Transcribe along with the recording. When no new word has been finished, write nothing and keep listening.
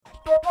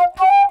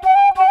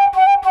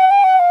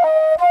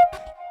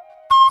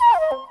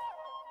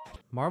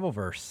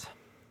Marvelverse.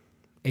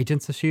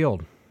 Agents of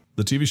S.H.I.E.L.D.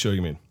 The TV show,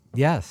 you mean?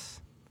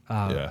 Yes.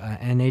 Yeah.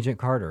 And Agent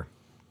Carter.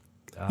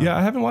 Yeah,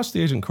 I haven't watched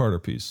the Agent Carter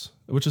piece,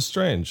 which is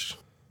strange.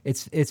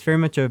 It's very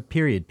much a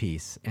period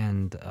piece,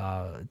 and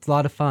it's a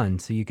lot of fun.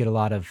 So you get a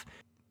lot of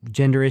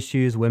gender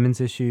issues,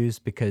 women's issues,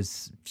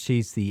 because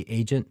she's the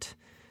agent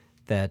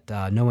that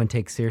no one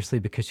takes seriously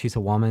because she's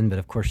a woman, but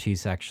of course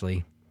she's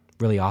actually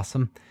really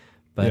awesome.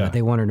 But Yeah.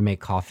 they want her to make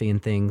coffee and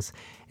things.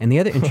 And the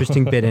other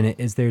interesting bit in it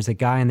is there's a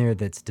guy in there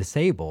that's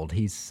disabled.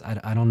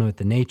 I don't know what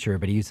the nature,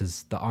 but he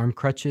uses the arm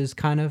crutches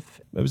kind of.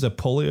 Maybe was that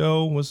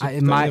polio? Was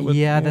it?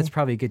 That's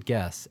probably a good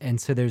guess.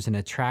 And so there's an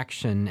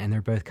attraction, and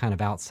they're both kind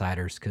of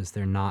outsiders because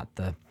they're not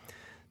the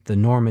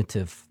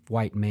normative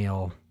white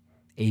male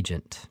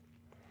agent.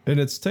 And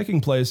it's taking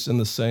place in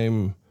the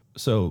same.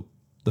 So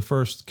the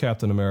first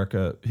Captain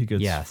America, he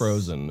gets Yes.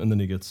 frozen, and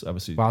then he gets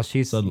obviously While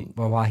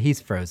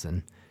he's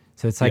frozen.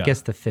 So it's, I Yeah.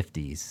 guess, the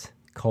 50s.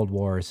 Cold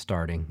War is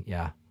starting.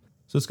 Yeah.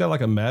 So it's got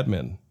like a Mad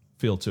Men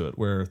feel to it,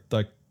 where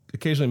like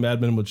occasionally Mad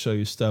Men would show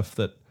you stuff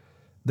that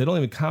they don't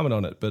even comment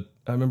on it. But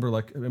I remember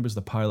it's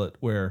the pilot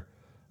where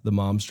the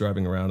mom's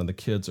driving around and the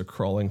kids are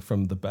crawling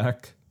from the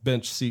back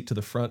bench seat to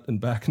the front and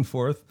back and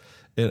forth,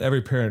 and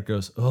every parent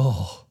goes,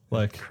 "Oh,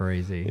 like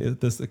Crazy.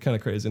 this kind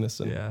of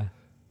craziness." And Yeah.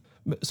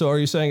 so are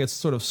you saying it's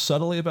sort of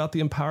subtly about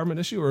the empowerment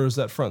issue, or is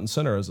that front and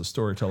center as a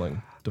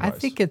storytelling device? I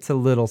think it's a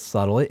little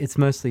subtle. It's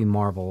mostly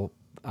Marvel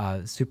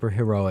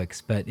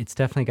superheroics, but it's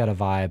definitely got a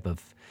vibe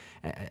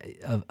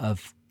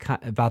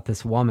about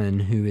this woman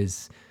who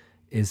is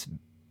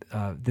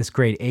this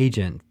great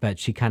agent, but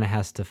she kind of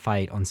has to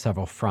fight on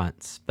several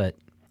fronts. But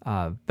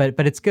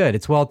it's good.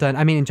 It's well done.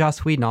 I mean, and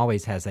Joss Whedon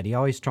always has that. He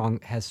always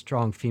has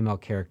strong female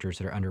characters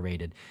that are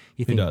underrated.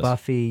 You think does.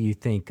 Buffy. You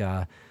think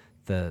what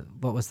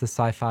was the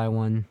sci-fi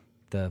one?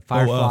 The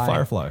Firefly.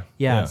 Firefly.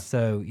 Yeah.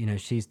 So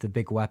she's the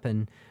big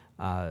weapon.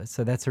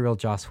 So that's a real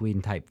Joss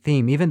Whedon type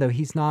theme. Even though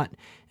he's not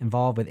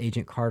involved with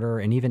Agent Carter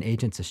and even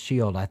Agents of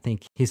S.H.I.E.L.D., I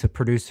think he's a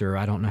producer.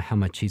 I don't know how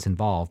much he's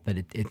involved, but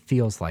it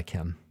feels like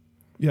him.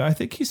 Yeah, I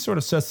think he sort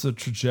of sets the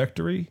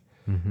trajectory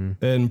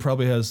and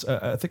probably has,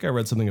 I think I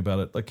read something about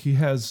it, like he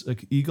has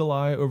like eagle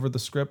eye over the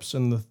scripts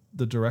and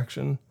the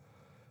direction.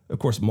 Of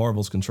course,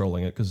 Marvel's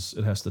controlling it because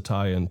it has to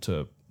tie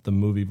into the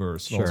movie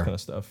verse and all this Sure. kind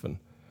of stuff.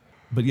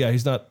 But yeah,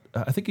 he's not,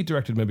 I think he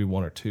directed maybe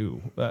one or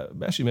two.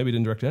 Actually, maybe he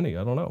didn't direct any.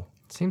 I don't know.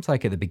 Seems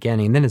like at the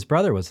beginning. And then his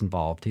brother was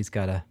involved. He's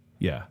got I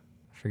Yeah.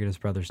 forget his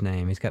brother's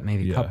name. He's got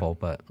maybe a Yeah. couple,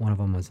 but one of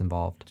them was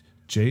involved.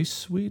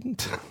 Jace Whedon?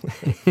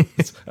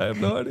 I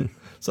have no idea.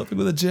 Something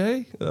with a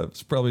J?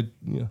 It's probably,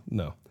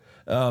 no.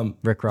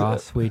 Rick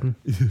Ross, Sweden.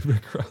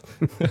 Rick Ross.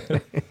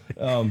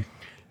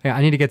 Yeah,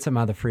 I need to get something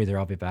out of the freezer.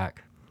 I'll be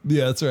back.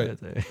 Yeah, that's right.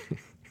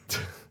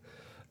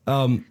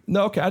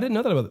 No, okay. I didn't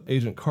know that about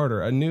Agent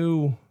Carter. I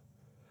knew,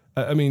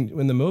 I mean,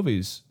 in the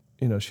movies,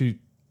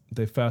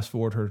 they fast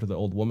forward her to the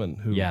old woman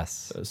who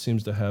Yes.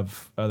 seems to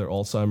have either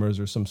Alzheimer's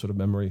or some sort of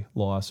memory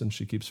loss, and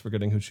she keeps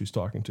forgetting who she's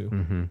talking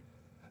to.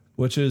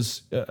 Which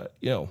is,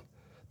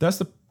 that's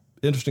the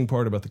interesting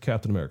part about the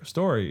Captain America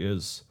story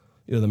is,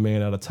 the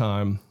man out of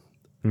time.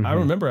 I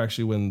remember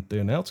actually when they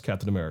announced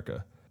Captain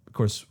America. Of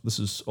course, this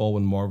is all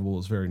when Marvel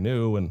was very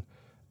new, and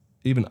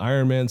even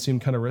Iron Man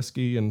seemed kind of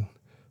risky, and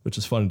which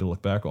is funny to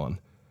look back on.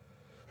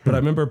 But I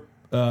remember,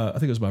 I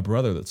think it was my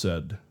brother that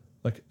said,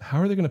 like, how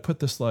are they going to put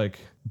this like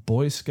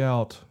Boy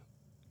Scout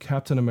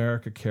Captain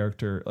America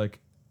character like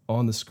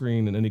on the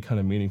screen in any kind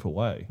of meaningful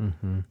way?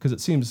 Because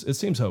it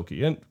seems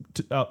hokey. And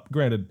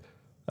granted,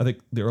 I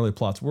think the early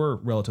plots were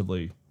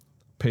relatively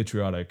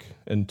patriotic,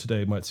 and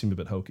today might seem a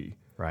bit hokey.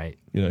 Right.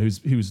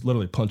 He was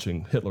literally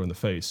punching Hitler in the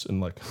face in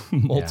like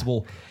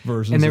multiple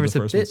versions. And there of was the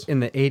a first bit ones. in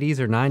the 80s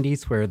or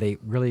 90s where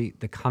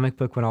the comic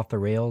book went off the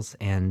rails,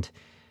 and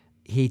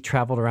he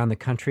traveled around the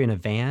country in a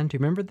van. Do you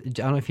remember? I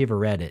don't know if you ever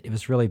read it. It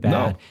was really bad.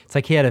 No. It's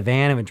like he had a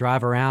van and would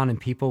drive around, and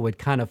people would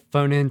kind of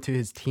phone into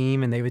his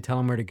team, and they would tell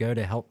him where to go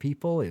to help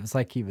people. It was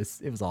like it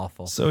was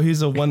awful. So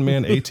he's a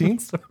one-man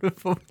 18th?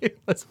 Sort of, it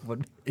was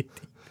one.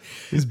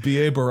 He's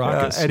B.A.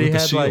 Baracus And with he the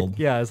had shield.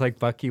 it's like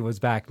Bucky was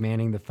back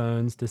manning the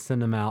phones to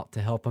send him out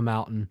to help him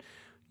out in,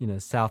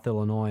 South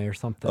Illinois or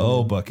something.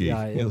 Oh, Bucky.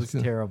 Yeah, it was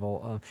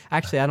terrible.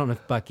 Actually, I don't know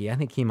if Bucky. I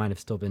think he might have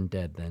still been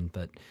dead then,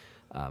 but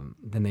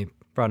then they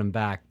brought him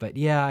back. But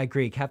yeah, I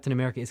agree. Captain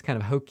America is kind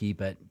of hokey,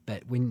 but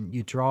when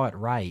you draw it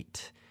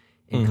right,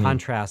 in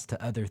contrast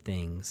to other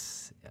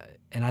things,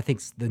 and I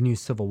think the new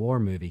Civil War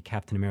movie,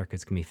 Captain America,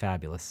 is going to be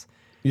fabulous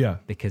Yeah.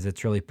 because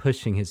it's really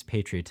pushing his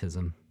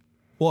patriotism.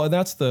 Well, and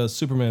that's the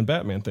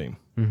Superman-Batman theme.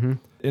 Mm-hmm.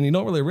 And you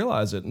don't really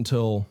realize it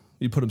until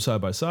you put them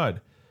side by side.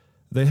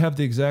 They have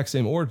the exact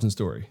same origin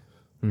story.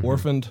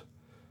 Orphaned,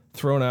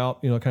 thrown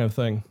out, kind of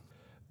thing.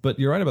 But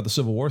you're right about the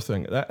Civil War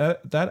thing.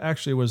 That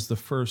actually was the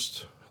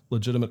first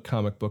legitimate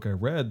comic book I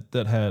read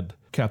that had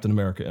Captain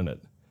America in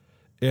it.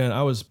 And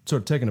I was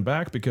sort of taken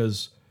aback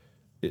because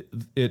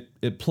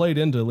it played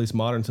into at least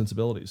modern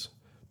sensibilities.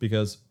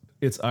 Because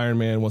it's Iron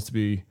Man wants to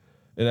be,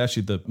 and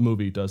actually the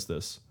movie does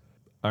this.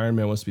 Iron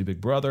Man wants to be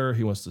Big Brother.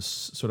 He wants to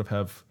sort of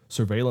have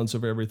surveillance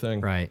over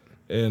everything. Right.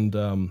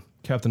 And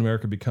Captain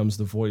America becomes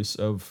the voice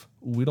of,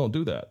 we don't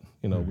do that.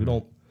 You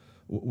know,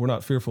 we're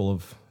not fearful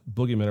of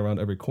boogeymen around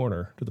every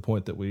corner to the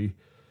point that we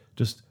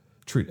just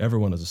treat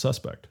everyone as a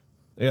suspect.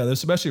 Yeah, there's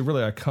especially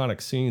really iconic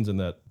scenes in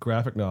that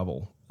graphic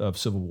novel of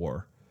Civil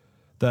War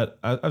that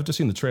I've just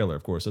seen the trailer,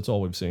 of course. That's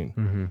all we've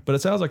seen. But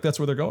it sounds like that's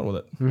where they're going with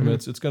it. I mean,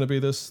 it's going to be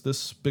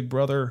this big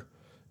brother,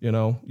 you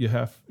know,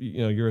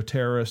 you're a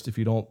terrorist if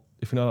you're not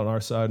on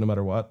our side, no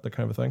matter what, that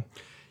kind of a thing.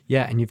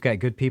 Yeah, and you've got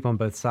good people on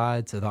both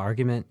sides of the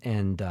argument,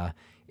 and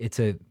it's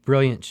a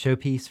brilliant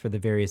showpiece for the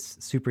various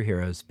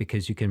superheroes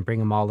because you can bring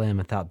them all in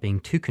without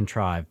being too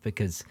contrived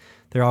because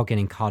they're all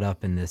getting caught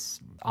up in this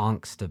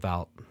angst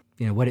about,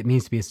 you know, what it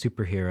means to be a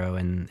superhero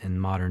in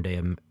modern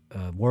day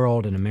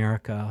world in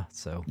America.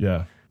 So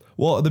yeah.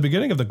 Well, at the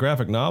beginning of the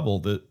graphic novel,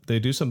 that they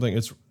do something.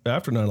 It's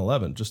after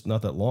 9/11, just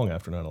not that long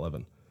after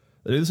 9/11.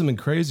 They do something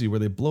crazy where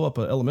they blow up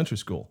an elementary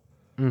school.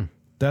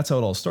 That's how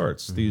it all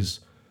starts.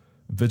 These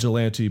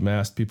vigilante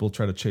masked people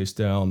try to chase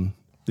down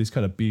these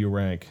kind of B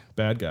rank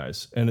bad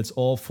guys, and it's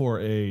all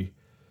for a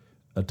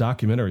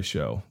documentary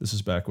show. This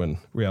is back when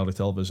reality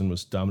television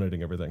was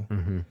dominating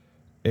everything.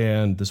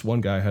 And this one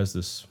guy has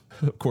this,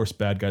 of course,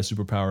 bad guy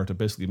superpower to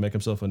basically make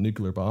himself a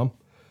nuclear bomb.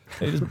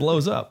 And he just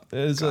blows up.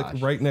 It's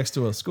like right next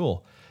to a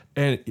school.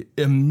 And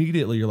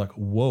immediately you're like,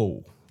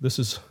 whoa, this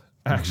is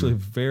actually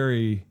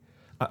very...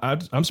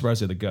 I'm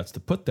surprised they had the guts to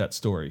put that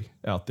story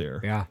out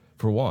there. Yeah.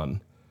 For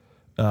one.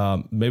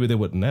 Maybe they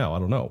wouldn't now. I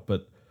don't know.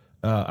 But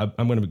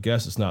I'm going to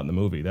guess it's not in the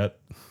movie.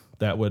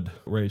 That would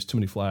raise too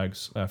many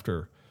flags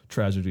after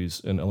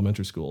tragedies in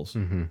elementary schools.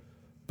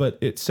 But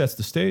it sets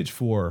the stage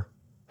for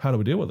how do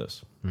we deal with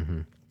this?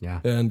 Yeah.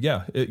 And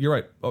yeah, you're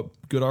right.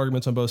 Good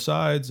arguments on both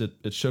sides.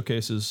 It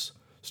showcases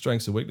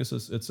strengths and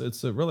weaknesses.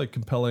 It's a really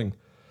compelling...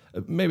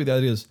 Maybe the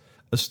idea is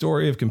a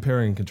story of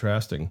comparing and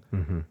contrasting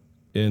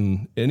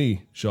in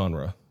any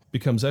genre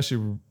becomes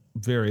actually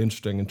very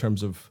interesting in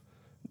terms of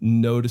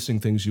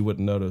noticing things you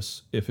wouldn't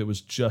notice if it was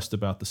just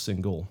about the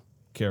single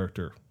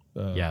character,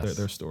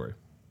 their story.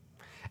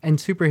 And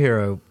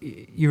superhero,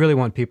 you really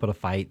want people to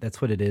fight.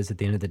 That's what it is at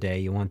the end of the day.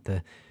 You want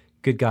the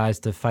good guys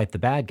to fight the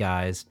bad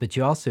guys, but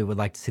you also would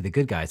like to see the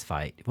good guys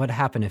fight. What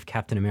happened if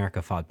Captain America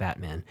fought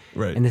Batman?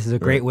 Right. And this is a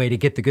great way to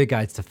get the good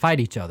guys to fight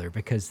each other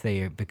because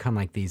they become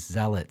like these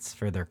zealots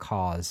for their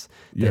cause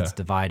that's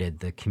divided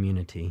the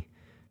community.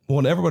 Well,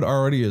 and everyone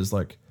already is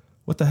like,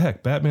 what the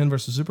heck, Batman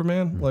versus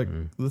Superman? Like,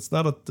 that's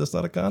not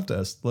a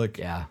contest.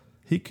 Like,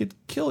 he could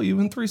kill you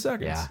in 3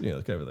 seconds. Yeah. You know,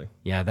 that kind of thing.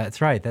 Yeah,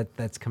 that's right.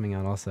 That's coming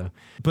out also.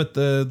 But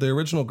the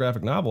original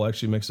graphic novel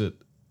actually makes it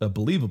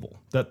believable.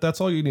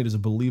 That's all you need is a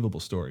believable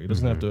story. It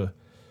doesn't have to.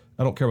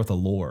 I don't care about the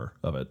lore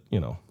of it. You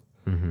know,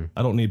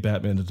 I don't need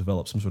Batman to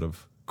develop some sort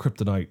of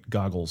kryptonite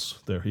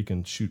goggles there he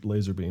can shoot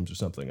laser beams or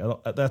something.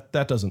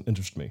 That doesn't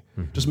interest me.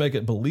 Just make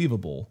it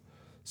believable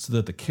so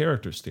that the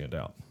characters stand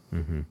out.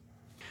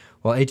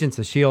 Well, Agents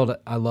of S.H.I.E.L.D.,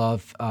 I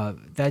love.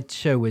 That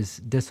show was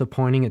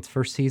disappointing its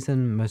first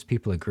season. Most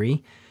people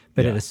agree.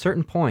 But at a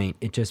certain point,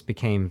 it just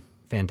became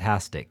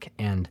fantastic.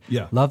 And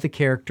love the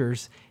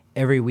characters.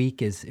 Every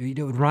week is, it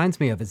reminds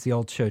me of, it's the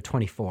old show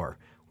 24,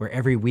 where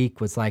every week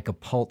was like a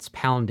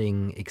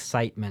pulse-pounding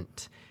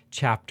excitement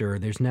chapter.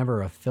 There's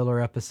never a filler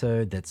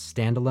episode that's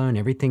standalone.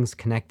 Everything's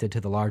connected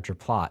to the larger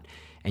plot.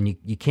 And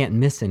you can't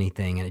miss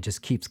anything, and it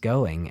just keeps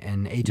going.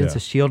 And Agents of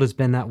S.H.I.E.L.D. has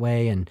been that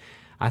way, and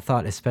I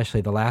thought especially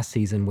the last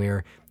season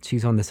where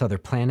she's on this other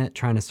planet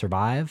trying to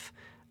survive,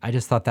 I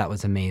just thought that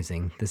was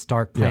amazing. This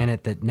dark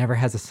planet that never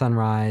has a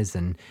sunrise,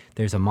 and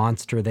there's a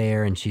monster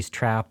there, and she's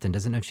trapped and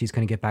doesn't know if she's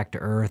going to get back to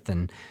Earth,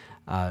 and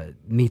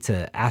meets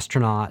an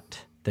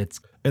astronaut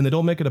that's... And they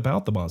don't make it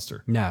about the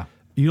monster. No.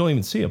 You don't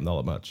even see him all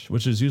that much,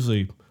 which is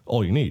usually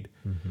all you need.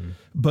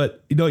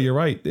 But, you know, you're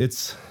right.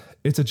 It's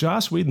a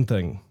Joss Whedon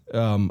thing,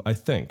 I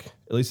think.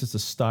 At least it's a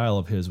style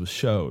of his with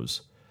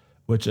shows,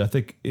 which I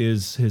think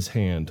is his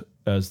hand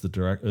as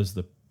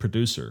the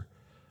producer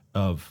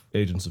of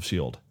Agents of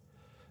S.H.I.E.L.D.,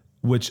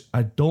 which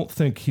I don't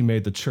think he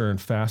made the churn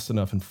fast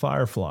enough in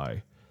Firefly,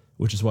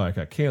 which is why it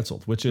got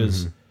canceled, which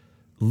is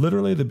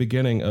literally the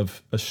beginning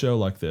of a show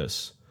like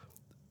this.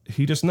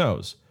 He just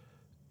knows.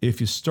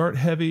 If you start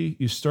heavy,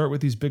 you start with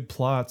these big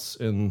plots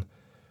and,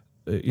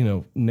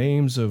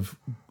 names of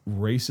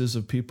races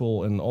of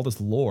people and all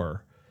this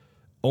lore,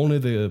 only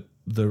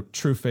the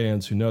true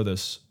fans who know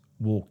this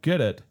will get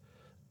it,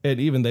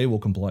 and even they will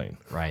complain.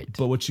 Right.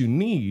 But what you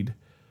need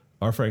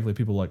are, frankly,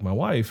 people like my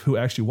wife who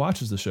actually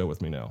watches the show with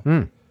me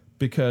now.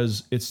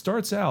 Because it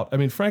starts out, I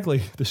mean,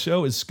 frankly, the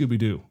show is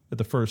Scooby-Doo at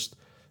the first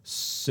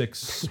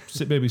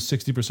maybe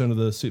 60% of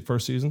the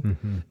first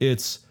season.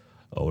 It's,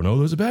 oh no,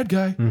 there's a bad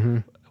guy.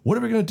 What are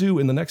we going to do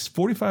in the next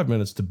 45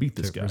 minutes to beat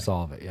this guy?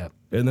 Resolve it,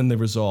 And then they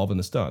resolve and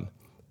it's done.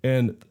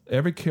 And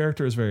every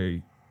character is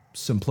very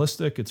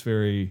simplistic. It's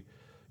very,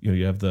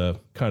 you have the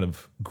kind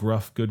of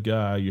gruff good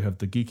guy, you have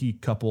the geeky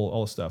couple,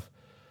 all this stuff.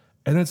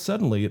 And then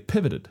suddenly it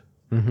pivoted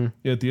at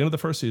the end of the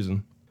first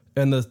season.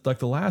 And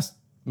the last,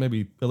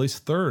 maybe at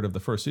least third of the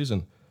first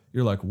season,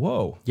 you're like,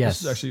 whoa,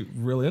 this is actually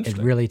really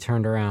interesting. It really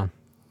turned around.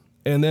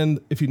 And then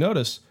if you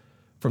notice,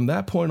 from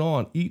that point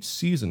on, each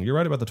season, you're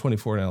right about the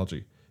 24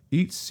 analogy,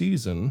 each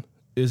season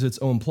is its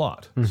own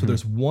plot. So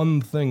there's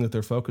one thing that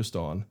they're focused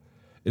on,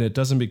 and it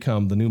doesn't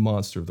become the new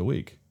monster of the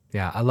week.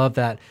 Yeah, I love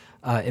that.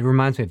 It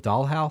reminds me of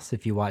Dollhouse.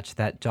 If you watch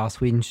that Joss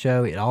Whedon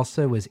show, it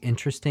also was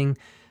interesting,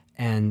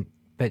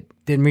 but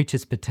didn't reach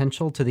its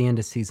potential to the end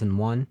of season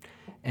 1.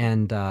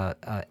 And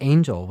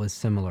Angel was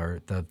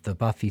similar, the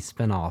Buffy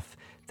spinoff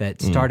that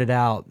started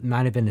out,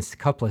 might have been a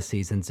couple of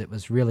seasons, it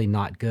was really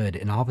not good.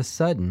 And all of a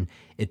sudden,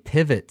 it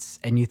pivots,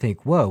 and you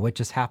think, whoa, what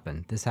just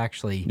happened? This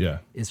actually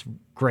is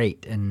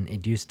great, and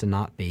it used to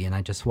not be. And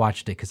I just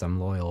watched it because I'm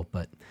loyal.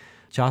 But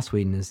Joss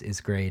Whedon is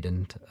great.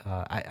 And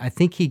I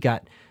think he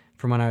got,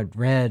 from what I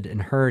read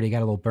and heard, he got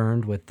a little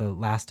burned with the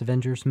last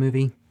Avengers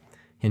movie.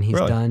 And he's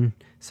done.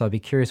 So I'd be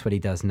curious what he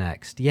does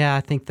next. Yeah,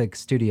 I think the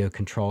studio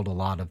controlled a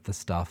lot of the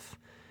stuff.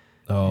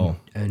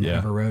 And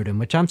overrode him,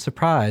 which I'm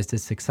surprised,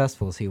 as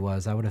successful as he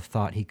was. I would have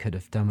thought he could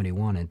have done what he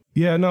wanted.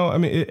 Yeah, no, I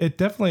mean, it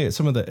definitely,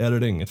 some of the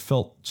editing, it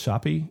felt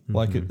choppy.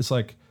 Like, it's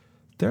like,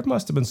 there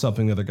must have been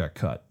something that got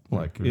cut.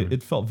 Like,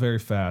 it felt very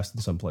fast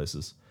in some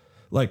places.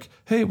 Like,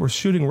 hey, we're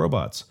shooting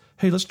robots.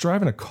 Hey, let's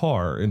drive in a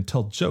car and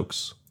tell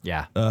jokes.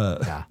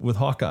 With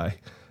Hawkeye.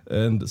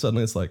 And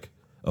suddenly it's like,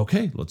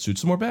 okay, let's shoot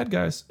some more bad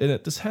guys. And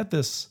it just had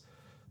this,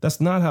 that's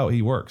not how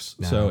he works.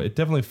 No. So it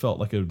definitely felt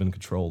like it had been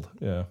controlled.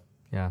 Yeah.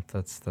 Yeah,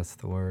 that's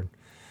the word.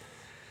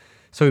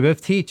 So we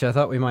both teach. I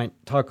thought we might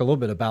talk a little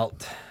bit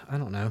about, I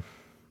don't know,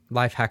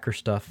 life hacker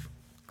stuff.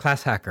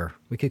 Class hacker.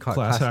 We could call it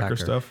class hacker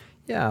stuff.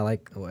 Yeah,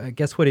 like, I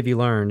guess, what have you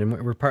learned? And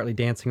we're partly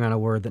dancing around a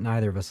word that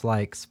neither of us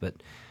likes,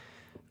 but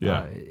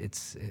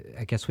it's,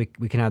 I guess we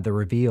can have the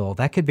reveal.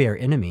 That could be our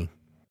enemy.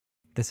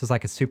 This is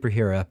like a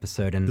superhero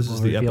episode. And this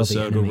is the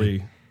episode where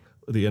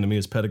the enemy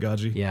is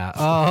pedagogy. Yeah.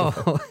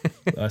 Oh.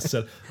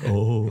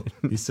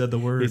 He said the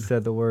word. He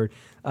said the word.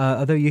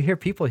 Although you hear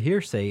people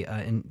here say,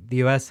 in the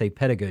U.S., say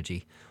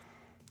pedagogy.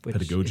 Which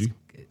pedagogy?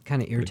 Is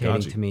kind of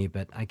irritating to me,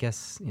 but I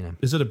guess,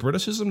 Is it a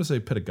Britishism to say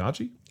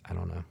pedagogy? I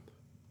don't know.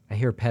 I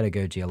hear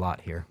pedagogy a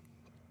lot here.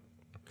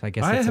 So I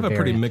guess I that's have a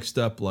pretty mixed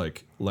up,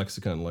 like,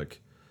 lexicon. Like,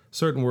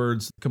 certain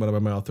words come out of my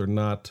mouth are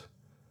not,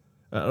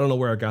 I don't know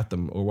where I got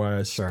them or why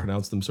I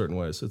pronounce them certain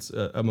ways. It's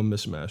I'm a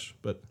mishmash,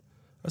 but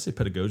I say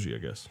pedagogy, I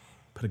guess.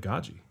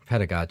 Pedagogy.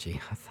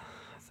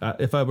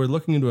 If I were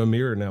looking into a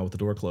mirror now with the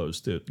door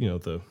closed,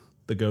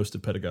 the ghost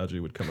of pedagogy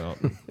would come out.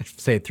 And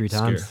say it 3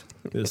 times.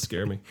 It'd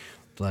scare me.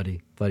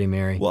 Bloody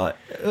Mary. Well,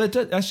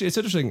 actually, it's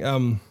interesting.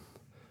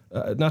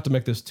 Not to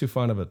make this too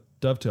fine of a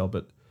dovetail,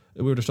 but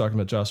we were just talking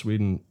about Joss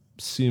Whedon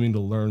seeming to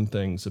learn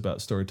things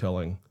about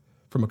storytelling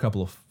from a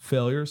couple of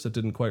failures that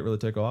didn't quite really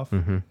take off.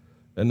 Mm-hmm.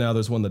 And now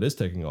there's one that is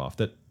taking off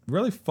that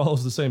really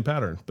follows the same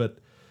pattern, but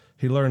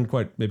he learned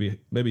maybe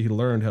he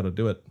learned how to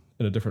do it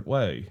in a different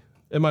way.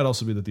 It might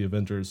also be that the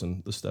Avengers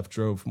and the stuff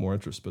drove more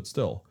interest, but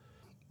still.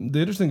 The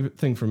interesting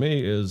thing for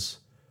me is,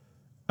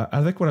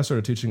 I think when I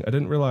started teaching, I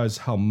didn't realize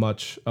how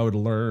much I would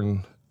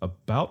learn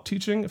about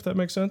teaching, if that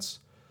makes sense.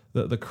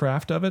 The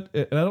craft of it.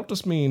 And I don't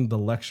just mean the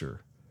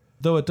lecture,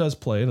 though it does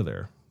play into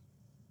there,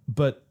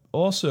 but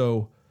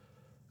also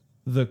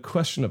the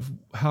question of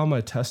how am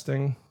I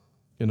testing?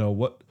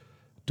 What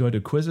do I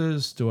do?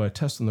 Quizzes? Do I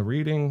test on the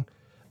reading?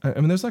 I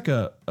mean, there's like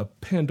a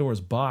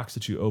Pandora's box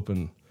that you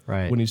open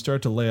when you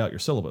start to lay out your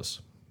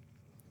syllabus.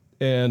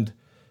 And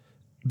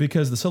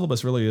because the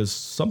syllabus really is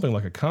something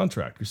like a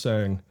contract, you're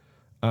saying,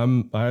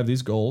 I have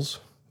these goals.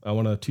 I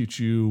want to teach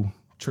you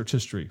church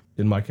history,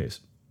 in my case.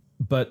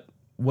 But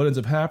what ends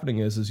up happening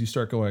is you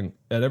start going,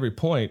 at every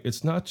point,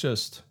 it's not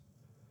just,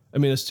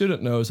 a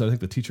student knows, I think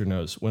the teacher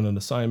knows, when an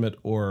assignment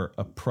or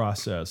a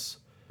process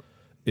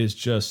is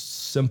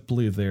just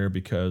simply there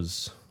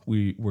because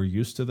we're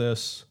used to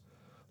this.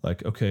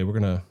 Like, okay, we're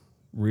going to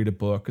read a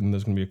book and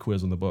there's going to be a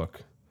quiz on the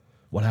book.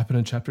 What happened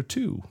in chapter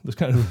 2? This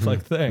kind of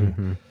like thing.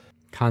 Mm-hmm.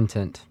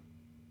 Content,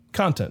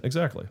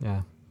 exactly.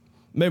 Yeah.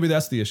 Maybe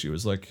that's the issue,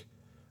 is like,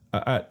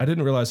 I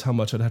didn't realize how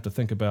much I'd have to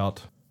think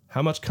about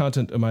how much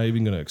content am I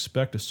even going to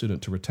expect a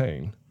student to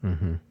retain?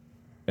 Mm-hmm.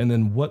 And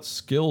then what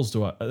skills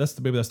that's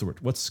the word.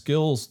 What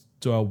skills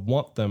do I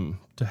want them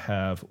to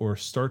have or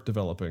start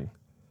developing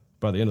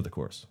by the end of the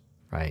course?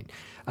 Right.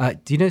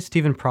 Do you know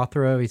Stephen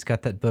Prothero? He's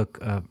got that book,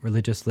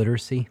 Religious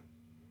Literacy.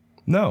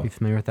 No. Are you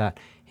familiar with that?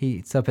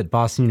 He's up at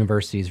Boston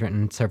University. He's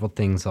written several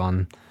things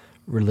on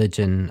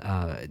religion.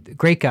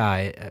 Great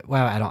guy.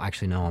 Well, I don't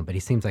actually know him, but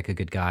he seems like a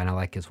good guy, and I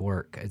like his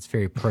work. It's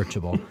very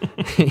approachable.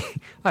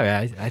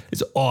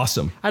 It's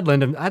awesome. I'd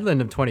lend him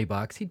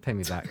 $20. He'd pay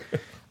me back.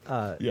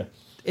 Yeah.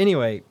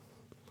 Anyway,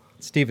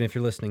 Stephen, if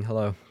you're listening,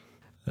 hello.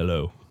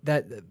 Hello.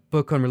 That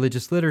book on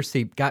religious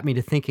literacy got me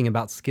to thinking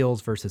about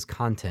skills versus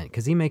content,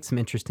 because he makes some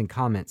interesting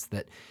comments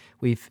that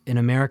in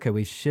America,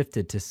 we've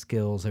shifted to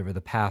skills over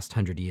the past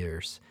 100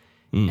 years.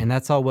 And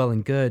that's all well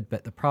and good,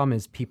 but the problem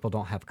is people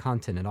don't have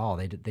content at all.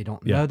 They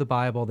don't know the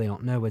Bible. They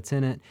don't know what's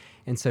in it.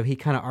 And so he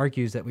kind of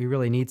argues that we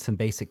really need some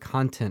basic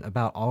content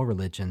about all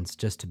religions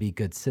just to be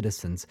good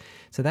citizens.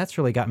 So that's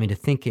really got me to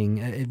thinking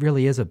it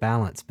really is a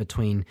balance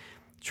between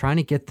trying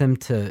to get them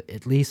to,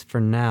 at least for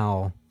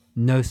now,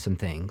 know some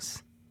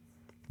things.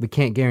 We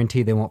can't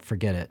guarantee they won't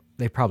forget it.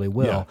 They probably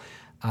will.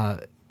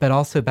 but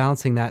also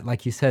balancing that,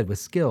 like you said, with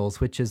skills,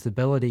 which is the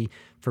ability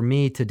for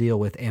me to deal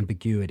with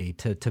ambiguity,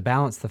 to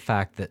balance the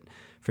fact that,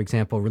 for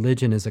example,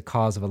 religion is a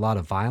cause of a lot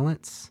of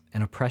violence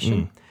and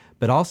oppression,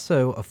 but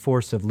also a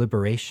force of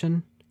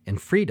liberation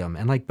and freedom.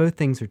 And like both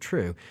things are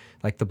true.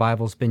 Like the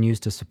Bible's been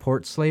used to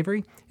support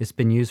slavery, it's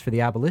been used for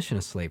the abolition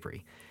of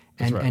slavery.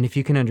 And if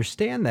you can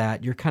understand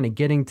that, you're kind of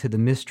getting to the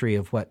mystery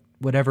of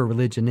whatever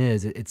religion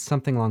is. It's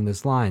something along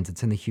those lines.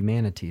 It's in the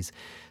humanities.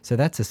 So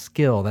that's a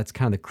skill. That's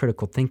kind of the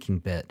critical thinking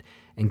bit.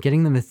 And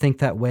getting them to think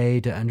that way,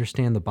 to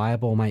understand the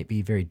Bible might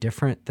be very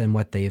different than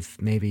what they've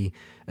maybe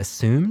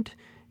assumed,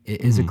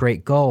 is a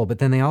great goal. But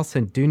then they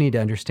also do need to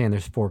understand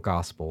there's 4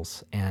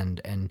 Gospels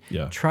and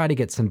try to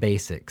get some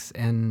basics.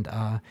 And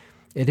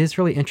it is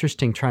really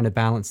interesting trying to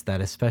balance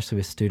that, especially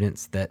with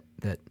students that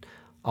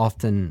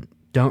often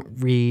don't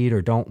read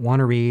or don't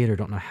want to read or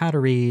don't know how to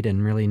read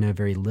and really know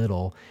very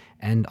little,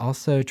 and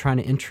also trying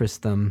to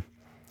interest them.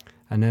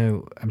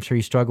 I'm sure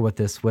you struggle with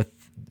this with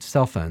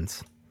cell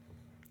phones.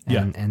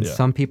 And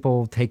some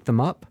people take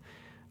them up.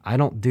 I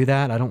don't do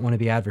that. I don't want to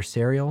be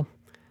adversarial.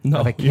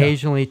 No, I've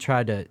occasionally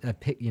tried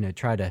to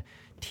try to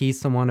tease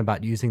someone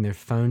about using their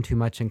phone too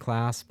much in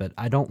class, but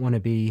I don't want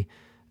to be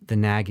the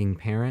nagging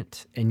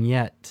parent, and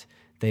yet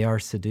they are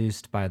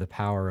seduced by the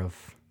power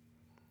of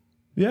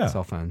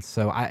cell phones.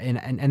 So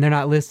and they're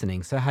not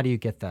listening. So how do you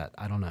get that?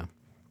 I don't know.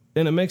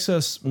 And it makes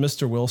us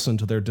Mr. Wilson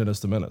to their Dennis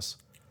the Menace.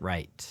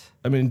 Right.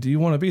 I mean, do you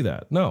want to be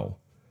that? No.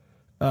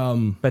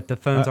 But the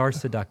phones are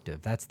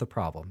seductive. That's the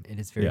problem. It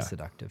is very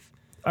seductive.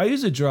 I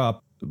usually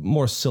drop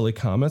more silly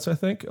comments, I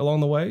think, along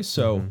the way.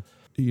 So,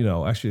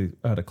 actually,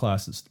 I had a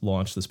class that's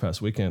launched this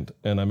past weekend,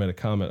 and I made a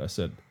comment. I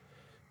said,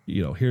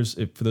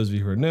 for those of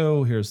you who are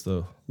new, here's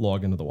the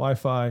login to the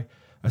Wi-Fi.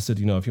 I said,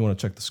 if you want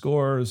to check the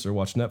scores or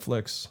watch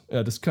Netflix,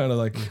 just kind of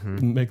like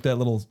make that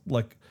little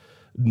like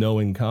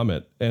knowing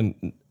comment.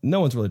 And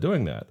no one's really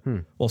doing that.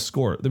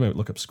 Well, they may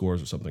look up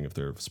scores or something if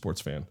they're a sports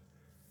fan,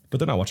 but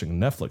they're not watching a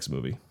Netflix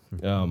movie.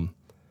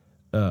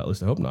 At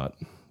least I hope not.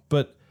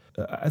 But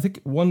I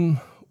think one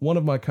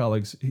of my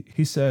colleagues,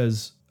 he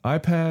says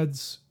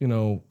iPads,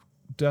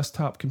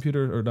 desktop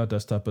computer, or not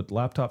desktop, but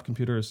laptop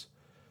computers,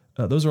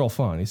 those are all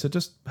fine. He said,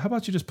 how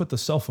about you just put the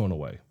cell phone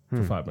away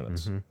for 5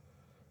 minutes?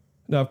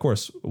 Now, of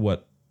course,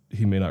 what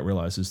he may not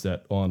realize is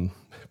that on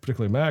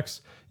particularly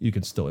Macs, you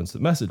can still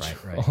instant message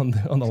on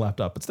the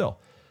laptop. But still,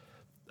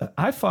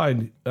 I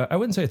find, I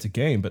wouldn't say it's a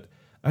game, but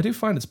I do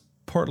find it's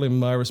partly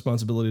my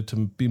responsibility to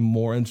be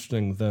more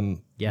interesting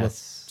than what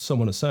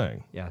someone is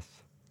saying. Yes,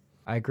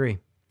 I agree.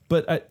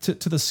 But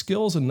to the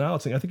skills and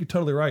knowledge thing, I think you're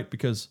totally right,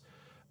 because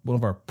one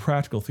of our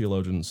practical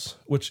theologians,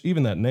 which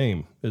even that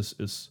name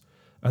is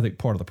I think,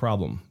 part of the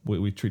problem.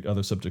 We treat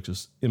other subjects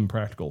as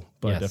impractical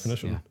by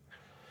definition. Yeah.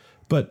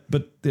 But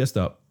that's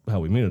not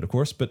how we mean it, of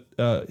course. But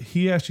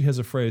he actually has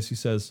a phrase. He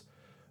says,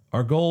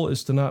 our goal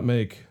is to not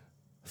make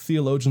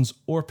theologians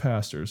or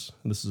pastors,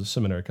 and this is a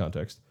seminary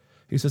context.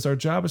 He says, our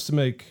job is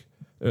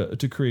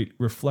to create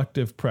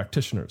reflective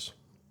practitioners.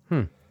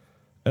 And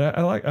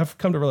I've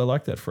come to really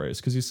like that phrase,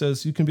 because he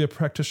says you can be a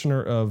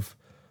practitioner of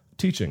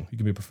teaching. You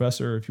can be a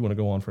professor if you want to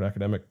go on for an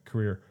academic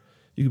career.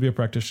 You can be a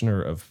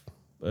practitioner of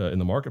in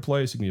the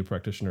marketplace. You can be a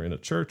practitioner in a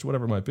church,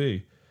 whatever it might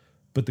be.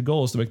 But the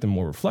goal is to make them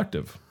more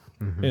reflective.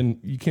 And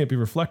you can't be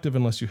reflective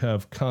unless you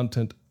have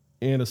content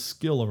and a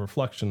skill of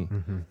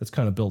reflection that's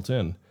kind of built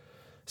in.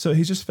 So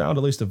he's just found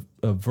at least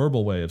a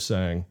verbal way of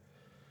saying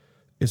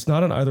it's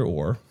not an either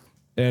or,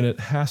 and it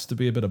has to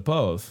be a bit of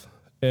both.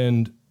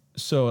 And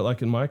so,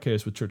 like in my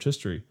case with church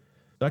history,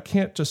 I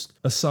can't just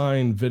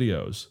assign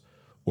videos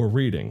or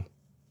reading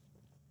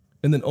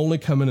and then only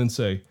come in and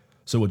say,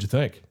 so what'd you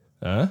think?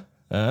 That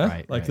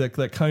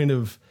kind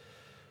of,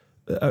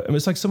 I mean,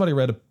 it's like somebody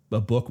read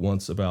a book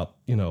once about,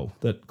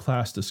 that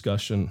class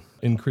discussion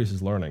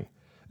increases learning.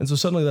 And so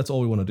suddenly that's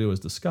all we want to do is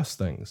discuss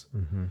things.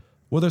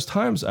 Well, there's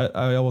times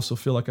I also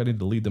feel like I need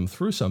to lead them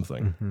through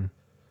something.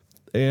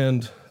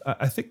 And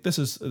I think this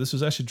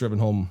was actually driven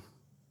home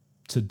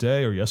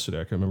today or yesterday.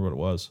 I can't remember what it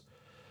was,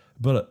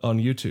 but on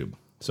YouTube.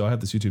 So I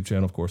have this YouTube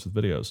channel, of course, with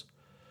videos.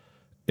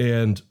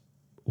 And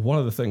one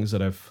of the things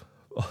that I've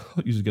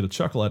usually get a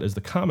chuckle at is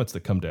the comments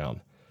that come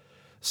down.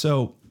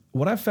 So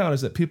what I've found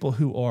is that people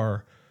who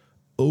are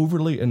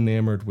overly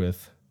enamored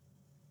with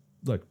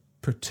like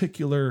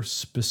particular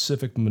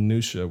specific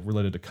minutia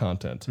related to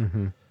content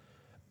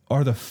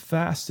are the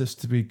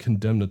fastest to be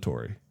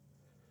condemnatory.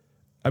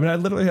 I mean, I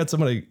literally had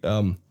somebody,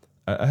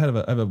 I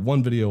have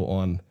one video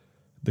on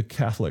the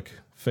Catholic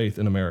faith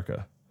in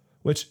America,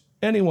 which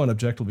anyone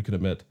objectively could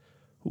admit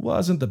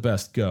wasn't the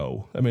best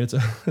go. I mean, it's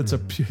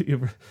a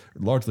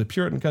largely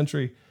Puritan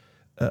country.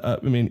 I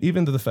mean,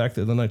 even to the fact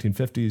that in the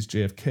 1950s,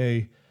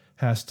 JFK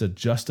has to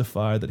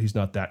justify that he's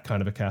not that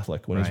kind of a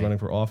Catholic when he's running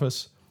for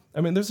office.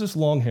 I mean, there's this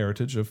long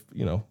heritage of,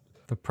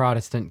 the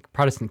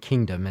Protestant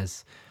kingdom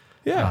is,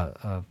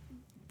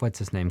 what's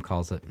his name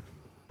calls it?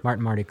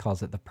 Martin Marty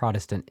calls it the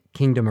Protestant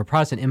kingdom or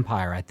Protestant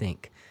empire, I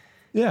think.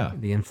 Yeah.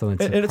 The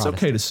influence and it's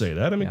okay to say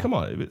that. I mean, come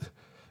on.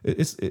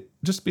 It's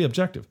just be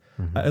objective.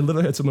 I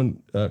literally had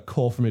someone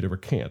call for me to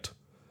recant.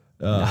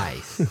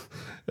 Nice.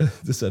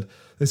 they said,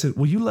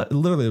 well,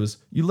 literally, it was,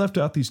 you left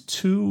out these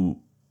two,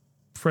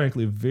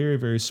 frankly, very,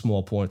 very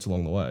small points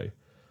along the way.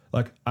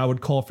 Like, I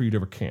would call for you to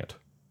recant.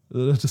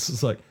 This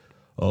is like,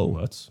 oh,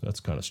 that's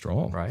kind of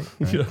strong. Right.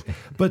 You know?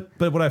 But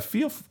what I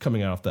feel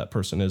coming out of that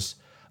person is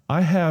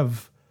I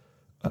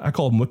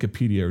call them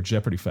Wikipedia or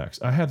Jeopardy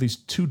facts. I have these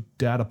two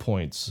data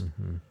points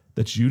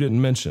that you didn't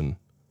mention.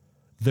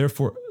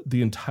 Therefore,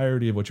 the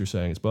entirety of what you're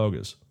saying is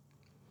bogus.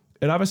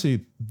 And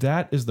obviously,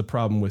 that is the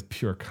problem with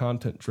pure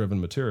content-driven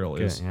material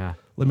is,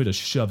 let me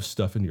just shove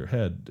stuff into your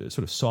head,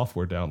 sort of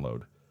software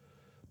download.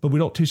 But we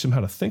don't teach them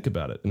how to think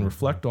about it and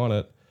reflect on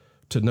it,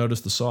 to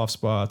notice the soft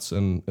spots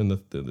and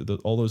the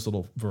all those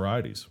little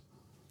varieties.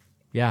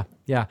 Yeah.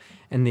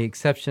 And the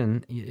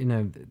exception,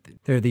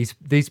 there are these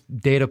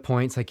data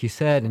points, like you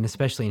said, and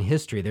especially in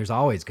history, there's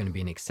always going to be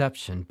an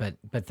exception.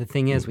 But the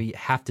thing is, we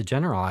have to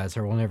generalize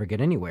or we'll never get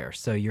anywhere.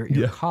 So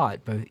you're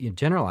caught by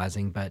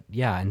generalizing. But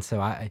and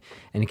so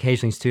and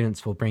occasionally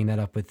students will bring that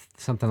up with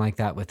something like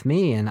that with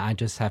me, and I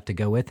just have to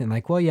go with it. And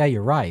like, well, yeah,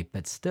 you're right,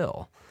 but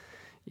still,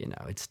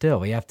 it's still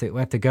we have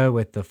to go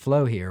with the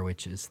flow here,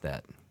 which is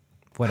that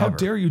whatever. How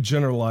dare you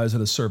generalize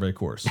in a survey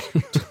course?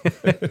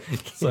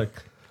 It's like,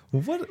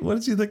 what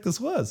did you think this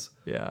was?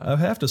 Yeah. I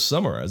have to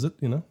summarize it,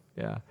 Yeah.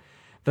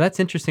 But that's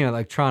interesting about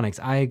electronics.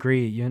 I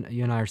agree. You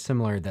and I are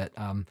similar that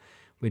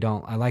we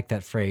don't, I like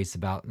that phrase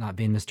about not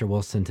being Mr.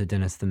 Wilson to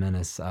Dennis the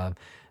Menace. I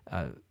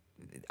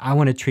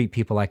want to treat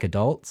people like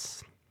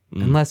adults,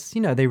 unless,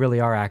 they really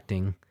are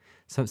acting.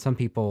 Some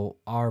people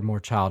are more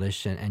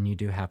childish and you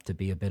do have to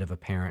be a bit of a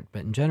parent.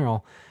 But in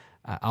general,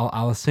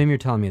 I'll assume you're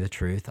telling me the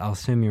truth. I'll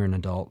assume you're an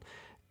adult.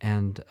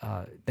 And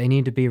they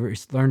need to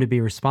learn to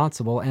be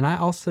responsible. And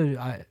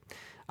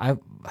I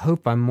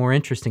hope I'm more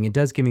interesting. It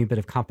does give me a bit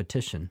of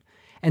competition.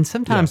 And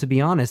sometimes, to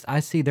be honest, I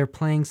see they're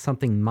playing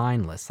something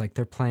mindless, like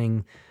they're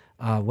playing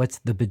what's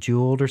the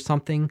Bejeweled or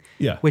something.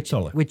 Yeah,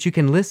 totally. Which you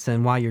can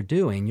listen while you're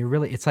doing.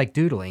 It's like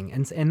doodling,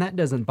 and that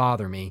doesn't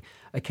bother me.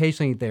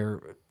 Occasionally, they're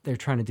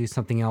trying to do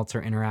something else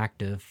or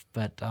interactive,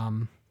 but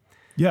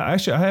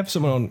actually, I have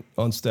someone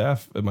on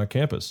staff at my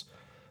campus,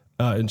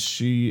 and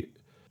she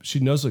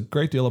knows a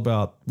great deal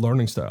about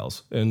learning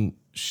styles, and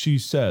she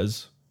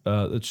says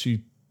that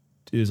she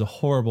is a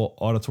horrible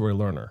auditory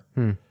learner.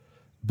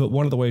 But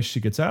one of the ways she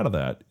gets out of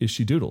that is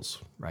she doodles.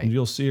 Right. And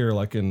you'll see her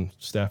like in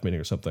staff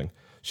meeting or something.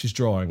 She's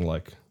drawing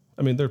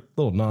they're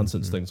little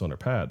nonsense things on her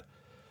pad,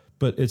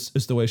 but it's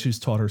the way she's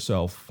taught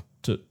herself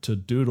to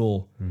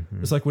doodle.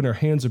 It's like when her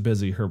hands are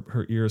busy,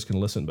 her ears can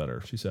listen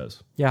better, she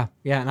says. Yeah,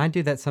 and I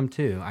do that some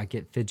too. I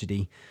get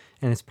fidgety.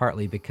 And it's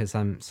partly because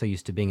I'm so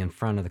used to being in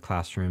front of the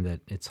classroom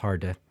that it's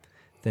hard to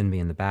then be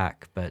in the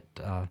back. But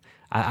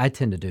I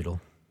tend to doodle.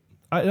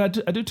 I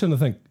do tend to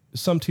think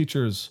some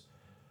teachers,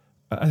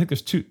 I think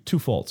there's two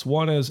faults.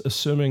 One is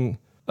assuming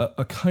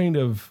a kind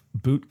of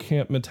boot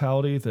camp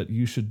mentality that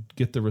you should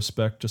get the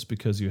respect just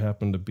because you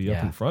happen to be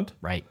up in front.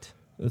 Right.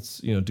 It's,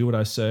 do what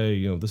I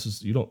say. This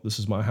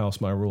is my house,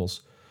 my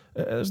rules.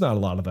 There's not a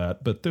lot of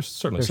that, but there's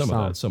certainly some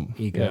of that. Some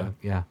ego.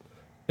 Yeah.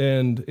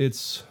 And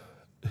it's,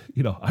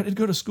 I didn't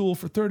go to school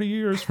for 30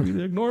 years for you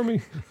to ignore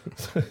me.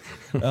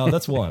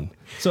 That's one.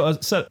 So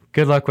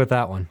good luck with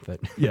that one.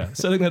 But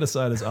setting that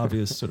aside is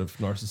obvious sort of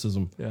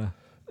narcissism. Yeah.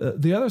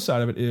 The other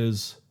side of it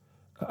is,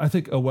 I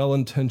think, a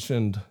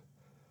well-intentioned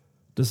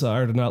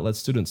desire to not let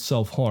students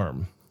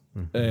self-harm.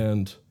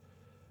 And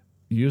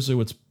usually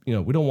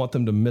we don't want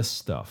them to miss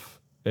stuff.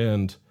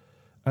 And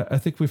I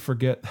think we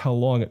forget how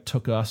long it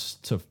took us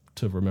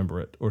to remember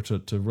it or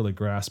to really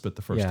grasp it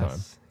the first time.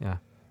 Yeah.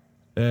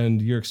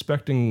 And you're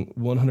expecting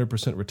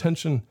 100%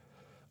 retention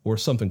or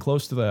something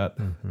close to that,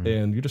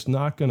 and you're just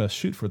not going to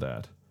shoot for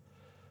that.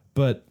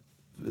 But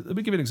let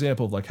me give you an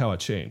example of how it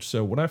changed.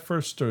 So when I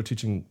first started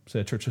teaching,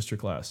 say, a church history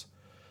class,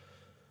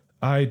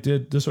 I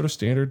did the sort of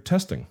standard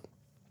testing.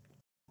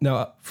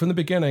 Now, from the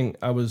beginning,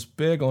 I was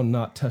big on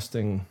not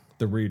testing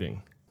the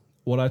reading.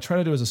 What I try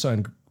to do is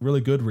assign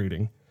really good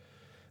reading,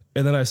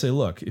 and then I say,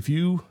 look, if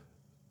you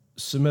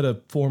submit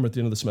a form at the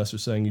end of the semester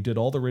saying you did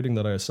all the reading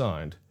that I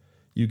assigned,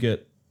 you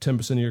get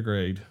 10% of your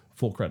grade,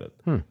 full credit.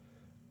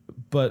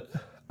 But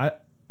I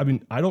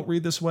don't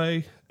read this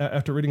way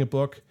after reading a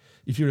book.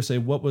 If you were to say,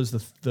 what was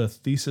the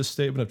thesis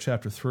statement of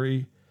chapter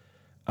 3?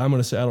 I'm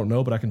going to say, I don't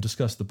know, but I can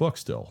discuss the book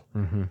still.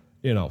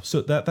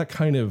 So that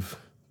kind of,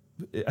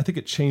 I think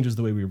it changes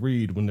the way we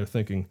read when they're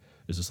thinking,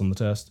 is this on the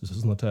test? Is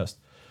this on the test?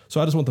 So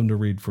I just want them to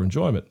read for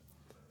enjoyment.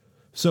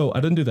 So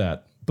I didn't do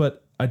that,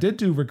 but I did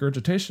do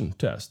regurgitation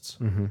tests.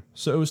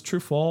 So it was true,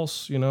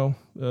 false,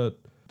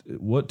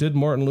 what did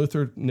Martin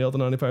Luther nail the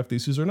 95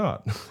 Theses or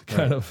not?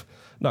 Kind of,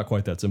 not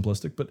quite that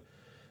simplistic, but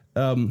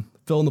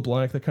fill in the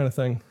blank, that kind of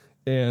thing.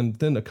 And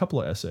then a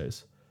couple of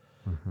essays.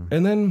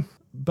 And then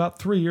about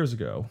 3 years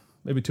ago,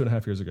 maybe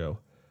 2.5 years ago,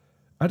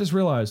 I just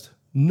realized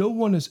no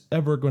one is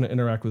ever going to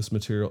interact with this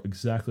material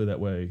exactly that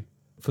way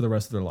for the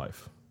rest of their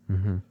life.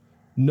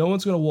 No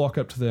one's going to walk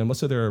up to them. Let's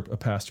say they're a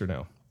pastor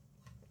now.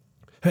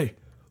 Hey,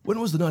 when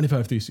was the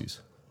 95 Theses?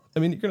 I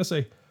mean, you're going to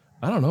say,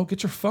 I don't know,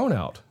 get your phone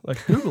out,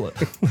 Google it,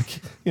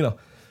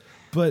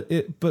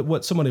 But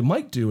what somebody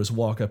might do is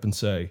walk up and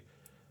say,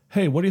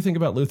 hey, what do you think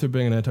about Luther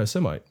being an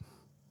anti-Semite?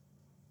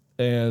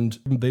 And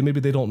maybe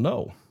they don't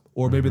know,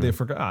 or maybe they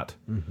forgot.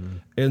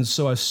 And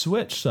so I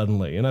switched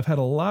suddenly, and I've had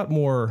a lot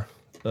more,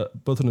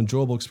 both an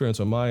enjoyable experience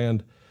on my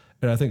end,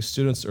 and I think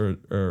students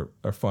are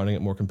finding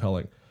it more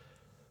compelling.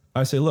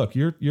 I say, look,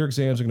 your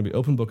exams are going to be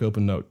open book,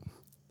 open note,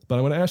 but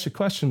I'm going to ask you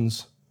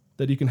questions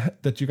that you can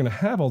that you're going to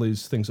have all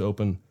these things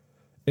open,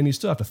 and you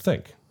still have to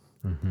think.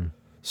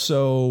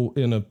 So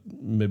in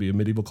maybe a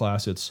medieval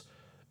class,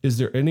 is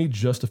there any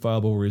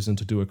justifiable reason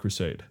to do a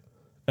crusade,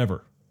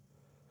 ever?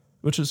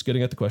 Which is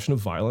getting at the question of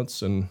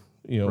violence and,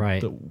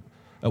 Right.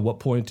 At what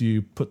point do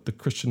you put the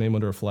Christian name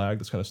under a flag,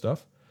 this kind of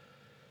stuff?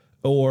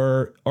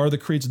 Or are the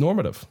creeds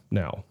normative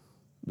now?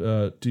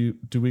 Is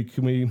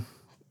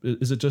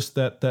it just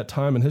that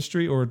time in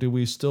history, or do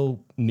we still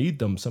need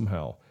them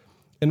somehow?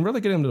 And really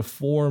getting them to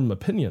form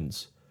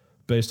opinions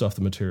based off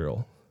the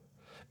material.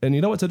 And you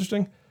know what's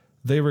interesting?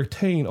 They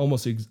retain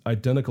almost the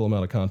identical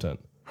amount of content.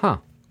 Huh.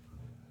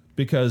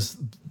 Because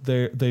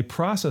they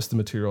process the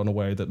material in a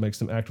way that makes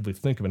them actively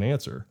think of an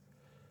answer.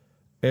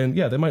 And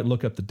yeah, they might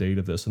look up the date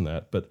of this and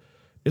that, but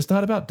it's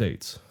not about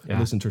dates, at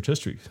least in church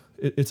history.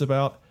 It's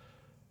about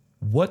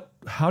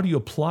how do you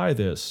apply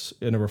this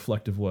in a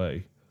reflective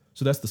way?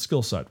 So that's the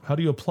skill side. How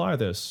do you apply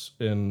this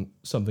in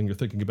something you're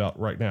thinking about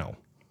right now?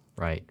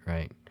 Right.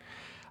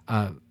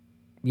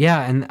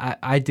 Yeah, and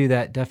I do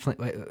that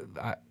definitely.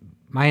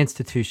 My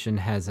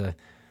institution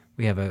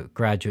we have a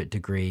graduate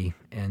degree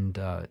and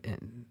a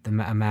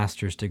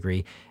master's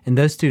degree, and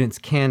those students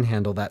can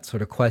handle that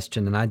sort of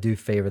question, and I do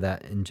favor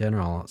that in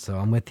general. So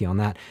I'm with you on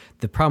that.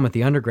 The problem with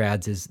the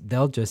undergrads is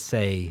they'll just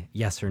say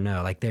yes or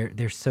no. Like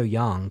they're so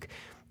young.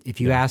 If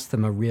you ask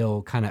them a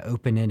real kind of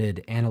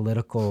open-ended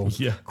analytical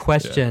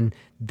question,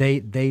 they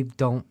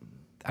don't.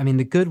 I mean,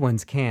 the good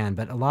ones can,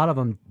 but a lot of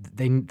them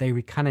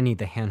they kind of need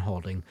the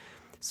hand-holding.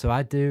 So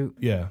I do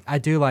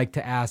like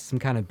to ask some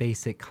kind of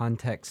basic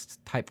context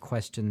type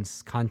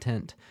questions,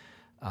 content,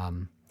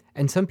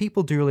 and some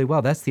people do really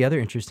well. That's the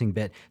other interesting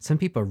bit. Some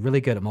people are really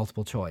good at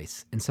multiple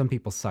choice, and some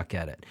people suck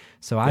at it.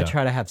 So I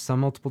try to have some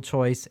multiple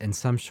choice and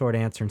some short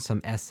answer and some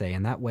essay,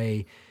 and that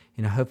way,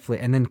 hopefully,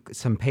 and then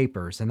some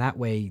papers, and that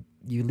way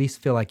you at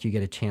least feel like you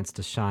get a chance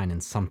to shine in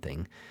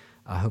something.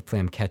 Hopefully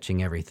I'm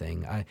catching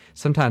everything. I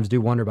sometimes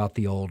do wonder about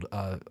the old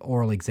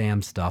oral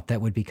exam stuff. That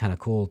would be kind of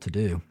cool to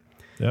do.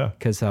 Yeah.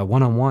 Because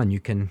one-on-one you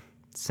can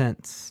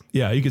sense.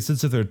 Yeah, you can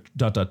sense if they're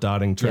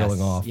dotting,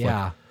 trailing off.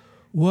 Yeah. Like,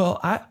 well,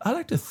 I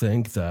like to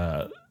think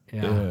that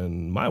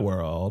in my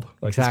world.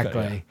 Like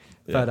exactly.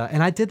 But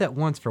and I did that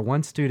once for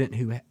one student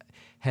who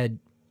had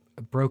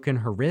broken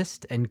her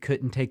wrist and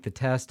couldn't take the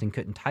test and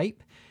couldn't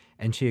type.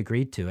 And she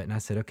agreed to it. And I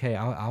said, okay,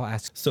 I'll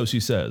ask. So she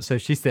says. So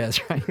she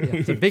says, right? Yeah,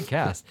 it's a big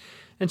cast.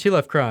 And she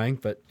left crying.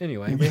 But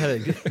anyway, we had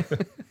a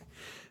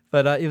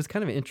but it was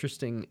kind of an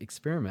interesting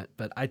experiment.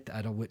 But I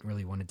wouldn't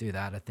really want to do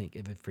that. I think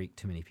it would freak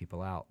too many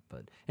people out.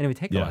 But and it would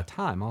take a lot of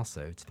time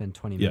also. It's been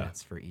 20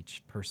 minutes for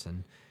each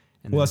person.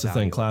 And well, that's the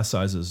thing. Class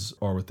sizes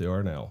are what they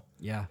are now.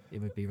 Yeah, it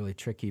would be really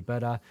tricky.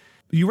 But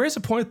you raise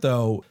a point,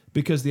 though,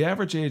 because the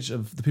average age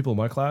of the people in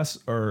my class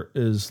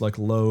is like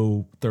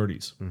low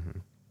 30s. Mm-hmm.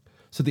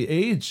 So the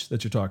age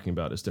that you're talking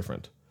about is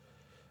different,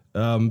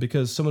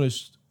 because someone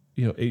who's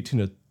 18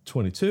 to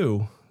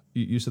 22,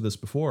 you said this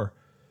before,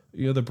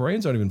 their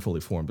brains aren't even fully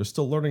formed. They're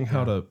still learning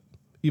how to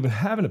even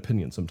have an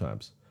opinion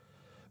sometimes.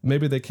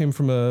 Maybe they came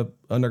from a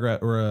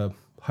undergrad or a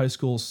high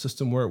school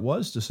system where it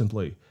was just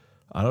simply,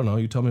 I don't know,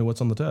 you tell me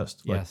what's on the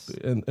test. Yes.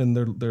 And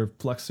they're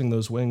flexing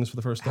those wings for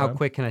the first time. How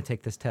quick can I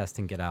take this test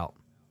and get out?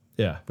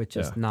 Yeah. Which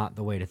is not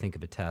the way to think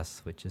of a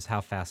test, which is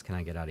how fast can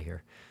I get out of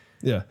here?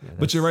 Yeah,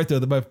 but you're right though.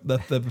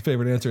 The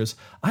favorite answer is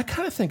I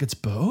kind of think it's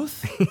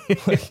both.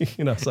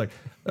 It's like,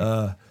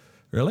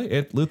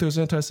 really? Luther's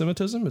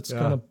anti-Semitism? It's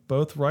kind of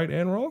both right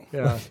and wrong.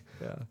 Yeah,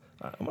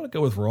 I'm gonna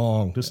go with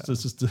wrong. Just.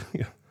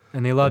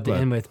 And they love to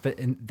end with, but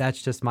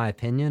that's just my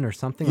opinion or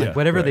something. Like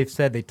whatever they've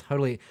said, they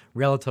totally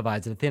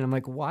relativize it. Then I'm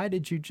like, why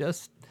did you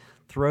just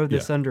throw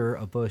this under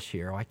a bush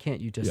here? Why can't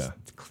you just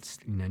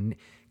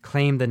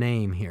claim the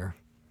name here?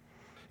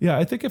 Yeah,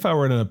 I think if I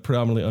were in a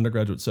predominantly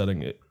undergraduate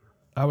setting,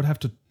 I would have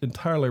to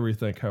entirely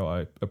rethink how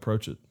I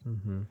approach it.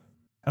 Mm-hmm.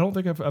 I don't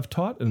think I've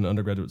taught in an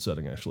undergraduate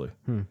setting, actually.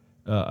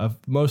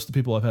 Most of the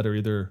people I've had are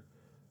either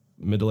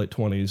mid to late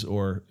 20s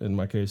or, in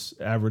my case,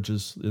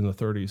 averages in the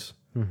 30s.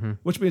 Mm-hmm.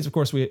 Which means, of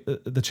course,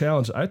 the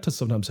challenge I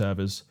sometimes have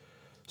is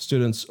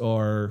students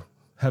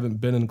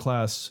haven't been in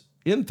class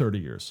in 30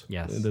 years.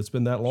 Yes. It's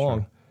been that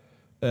long.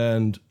 Sure.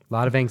 And a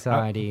lot of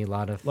anxiety, a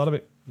lot of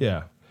it.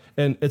 Yeah.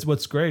 And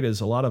what's great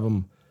is a lot of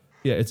them,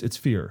 it's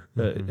fear,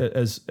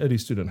 as any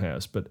student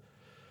has. But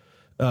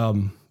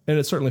and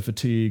it's certainly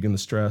fatigue and the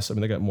stress. I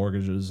mean, they got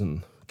mortgages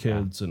and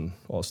kids and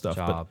all this stuff.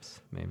 Jobs,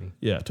 maybe.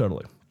 Yeah,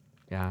 totally.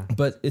 Yeah.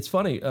 But it's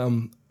funny.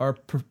 Our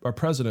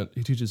president,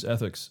 he teaches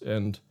ethics,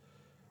 and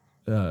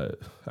I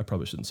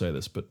probably shouldn't say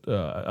this, but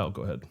I'll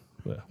go ahead.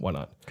 Yeah, why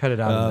not? Cut it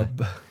out.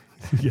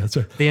 Yeah,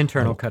 sorry. The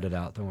internal, cut it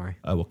out. Don't worry.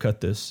 I will cut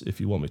this if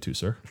you want me to,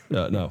 sir.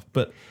 No,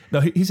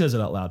 he says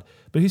it out loud.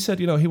 But he said,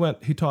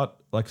 he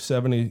taught like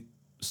 70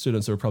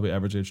 students that were probably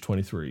average age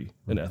 23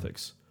 in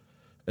ethics.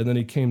 And then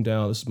he came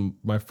down, this is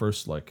my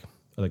first, like,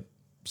 I think,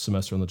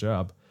 semester on the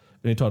job,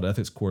 and he taught an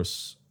ethics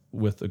course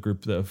with a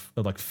group of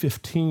like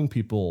 15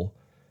 people,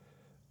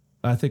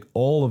 I think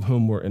all of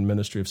whom were in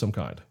ministry of some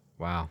kind.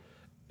 Wow.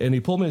 And he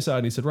pulled me aside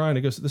and he said, Ryan,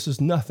 he goes, this is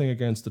nothing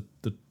against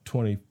the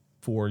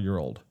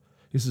 24-year-old.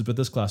 He says, but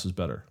this class is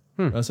better.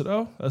 I said,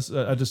 oh,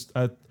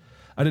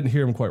 I didn't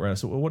hear him quite right. I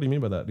said, well, what do you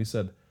mean by that? And he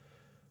said,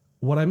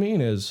 what I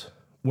mean is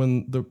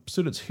when the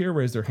students here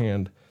raise their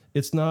hand,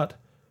 it's not,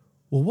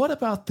 well, what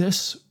about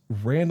this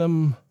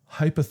random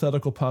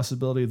hypothetical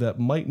possibility that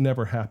might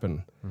never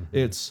happen?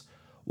 It's,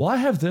 well, I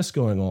have this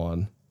going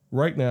on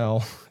right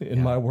now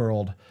in my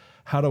world.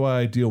 How do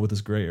I deal with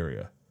this gray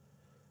area?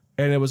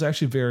 And it was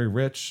actually very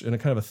rich and a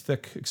kind of a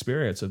thick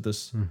experience of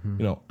this,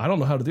 I don't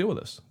know how to deal with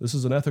this. This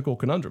is an ethical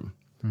conundrum.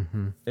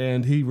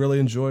 And he really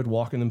enjoyed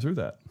walking them through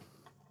that.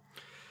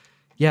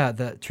 Yeah,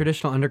 the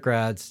traditional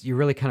undergrads, you're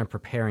really kind of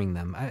preparing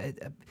them.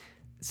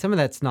 Some of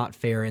that's not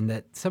fair in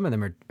that some of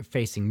them are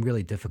facing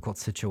really difficult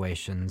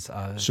situations.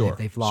 Sure,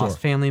 they've lost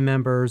family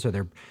members, or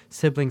their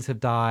siblings have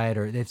died,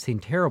 or they've seen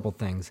terrible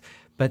things,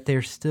 but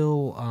they're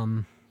still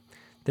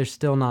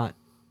not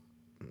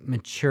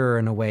mature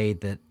in a way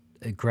that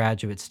a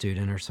graduate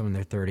student or someone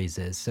in their 30s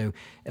is. So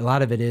a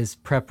lot of it is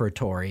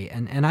preparatory,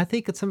 and I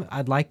think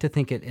I'd like to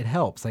think it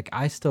helps. Like,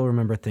 I still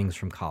remember things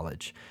from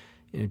college.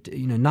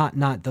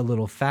 Not the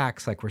little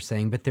facts like we're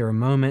saying, but there are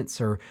moments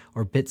or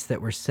bits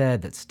that were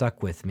said that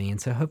stuck with me.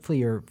 And so hopefully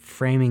you're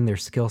framing their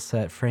skill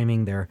set,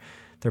 framing their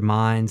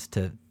minds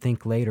to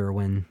think later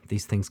when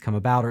these things come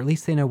about, or at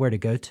least they know where to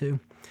go to.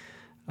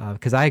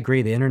 Because I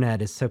agree, the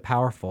internet is so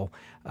powerful.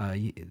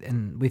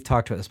 And we've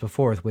talked about this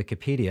before with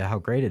Wikipedia, how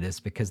great it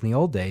is, because in the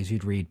old days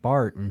you'd read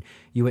Bart and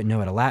you wouldn't know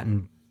what a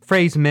Latin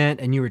phrase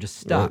meant and you were just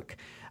stuck.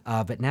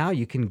 Right. But now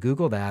you can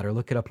Google that or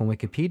look it up on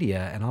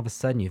Wikipedia, and all of a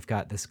sudden you've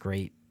got this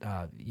great,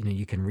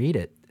 you can read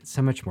it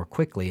so much more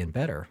quickly and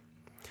better.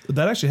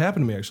 That actually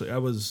happened to me, actually.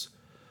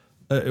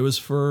 It was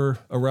for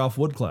a Ralph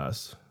Wood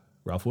class.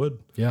 Ralph Wood.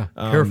 Yeah,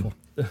 careful.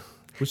 We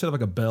should have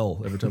like a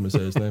bell every time we say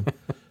his name.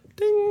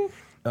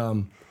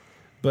 Ding.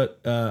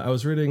 But I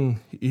was reading,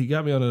 he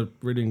got me on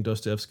reading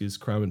Dostoevsky's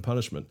Crime and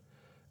Punishment,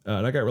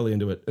 and I got really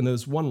into it. And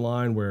there's one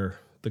line where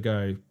the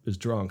guy is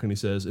drunk and he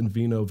says, "In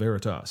vino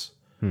veritas."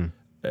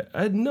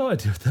 I had no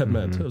idea what that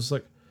meant. I was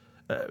like,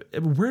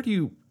 where do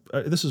you,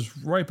 this is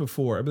right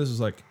before, this is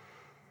like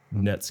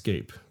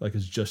Netscape, like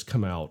it's just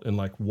come out, and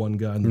like one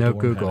guy in the dorm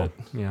Google. had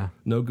it. Yeah.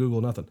 No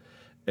Google, nothing.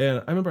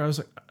 And I remember I was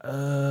like,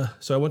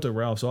 so I went to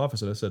Ralph's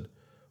office and I said,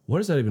 what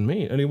does that even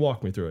mean? And he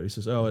walked me through it. He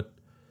says,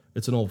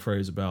 it's an old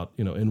phrase about,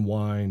 in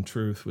wine,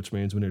 truth, which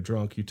means when you're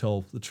drunk, you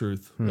tell the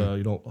truth.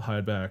 You don't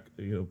hide back,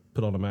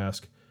 put on a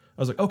mask.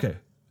 I was like, okay.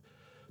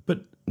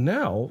 But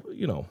now,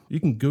 you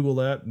can Google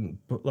that, and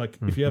like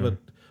if you have it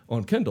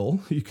on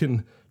Kindle, you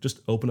can just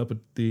open up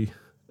you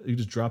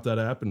just drop that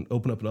app and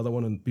open up another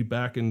one and be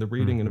back in the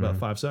reading in about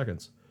 5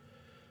 seconds,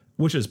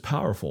 which is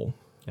powerful.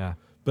 Yeah.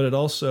 But it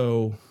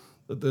also,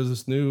 there's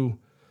this new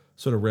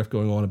sort of riff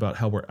going on about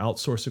how we're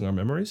outsourcing our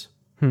memories.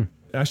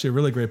 Actually, a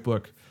really great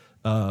book,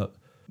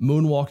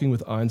 Moonwalking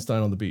with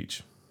Einstein on the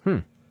Beach.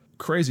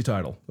 Crazy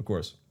title, of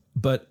course.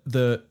 But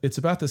it's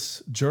about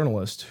this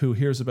journalist who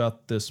hears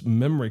about this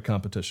memory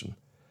competition.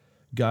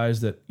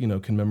 Guys that,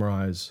 can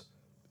memorize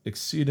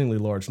exceedingly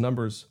large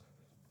numbers,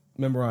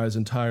 memorize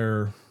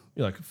entire,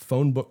 like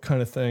phone book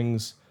kind of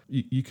things.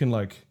 You can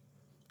like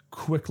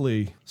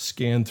quickly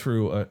scan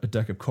through a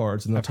deck of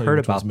cards and they'll tell you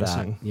which one's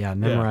missing. Yeah,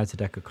 memorize a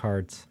deck of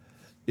cards.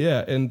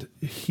 Yeah, and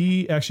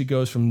he actually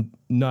goes from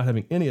not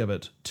having any of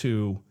it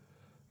to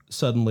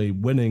suddenly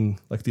winning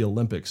like the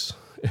Olympics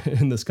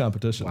in this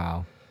competition.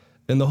 Wow.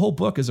 And the whole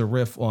book is a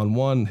riff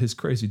on his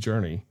crazy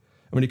journey.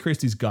 I mean, he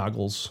creates these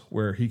goggles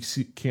where he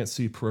can't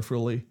see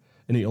peripherally,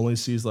 and he only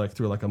sees like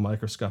through like a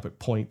microscopic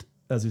point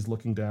as he's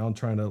looking down,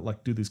 trying to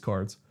like do these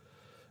cards.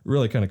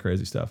 Really kind of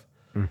crazy stuff.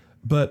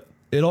 But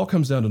it all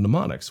comes down to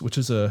mnemonics, which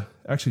is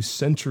actually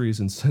centuries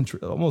and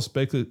centuries, almost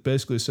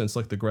basically since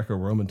like the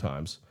Greco-Roman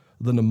times,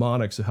 the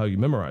mnemonics of how you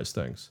memorize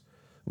things,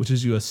 which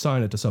is you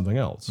assign it to something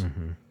else.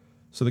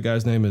 So the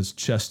guy's name is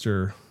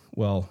Chester.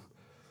 Well,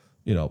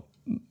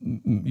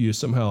 you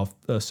somehow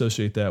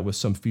associate that with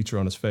some feature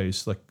on his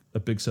face, like a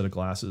big set of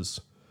glasses,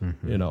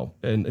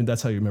 and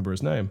that's how you remember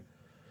his name.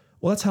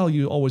 Well, that's how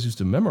you always used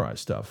to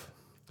memorize stuff.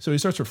 So he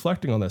starts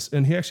reflecting on this,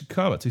 and he actually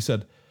comments. He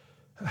said,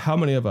 how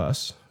many of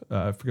us,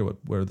 I forget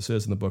where this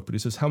is in the book, but he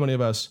says, how many of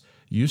us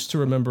used to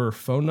remember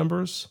phone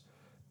numbers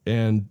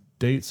and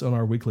dates on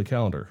our weekly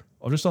calendar,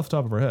 just off the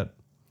top of our head?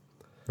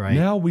 Right.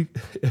 Now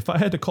if I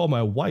had to call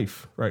my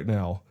wife right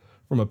now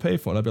from a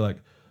payphone, I'd be like,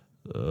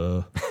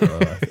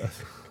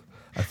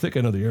 I think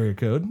I know the area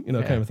code, kind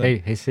of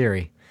thing. Hey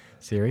Siri.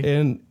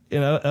 And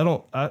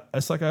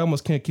it's like I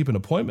almost can't keep an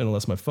appointment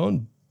unless my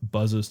phone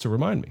buzzes to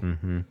remind me.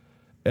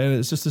 And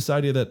it's just this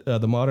idea that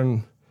the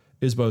modern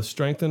is both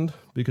strengthened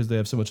because they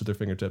have so much at their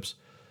fingertips,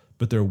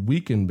 but they're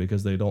weakened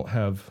because they don't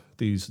have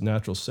these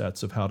natural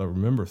sets of how to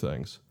remember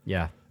things.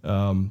 Yeah.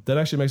 That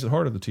actually makes it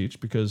harder to teach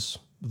because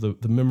the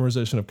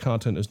memorization of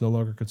content is no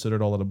longer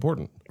considered all that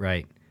important.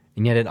 Right.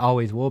 And yet it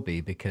always will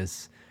be,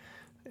 because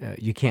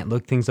you can't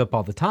look things up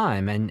all the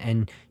time, and you're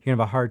going to have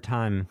a hard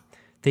time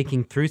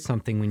thinking through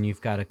something when you've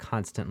got to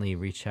constantly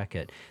recheck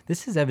it.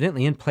 This is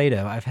evidently in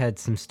Plato. I've had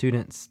some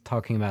students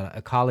talking about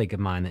a colleague of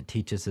mine that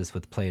teaches this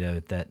with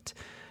Plato, that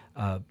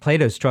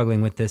Plato's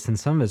struggling with this in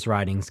some of his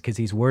writings because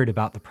he's worried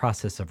about the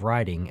process of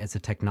writing as a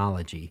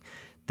technology,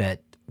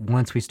 that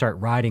once we start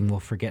writing, we'll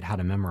forget how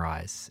to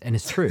memorize. And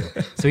it's true.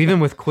 So even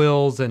with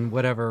quills and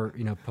whatever,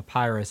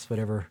 papyrus,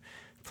 whatever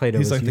Plato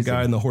was He's like using. the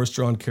guy in the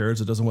horse-drawn carriage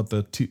that doesn't want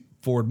the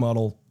Ford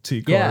Model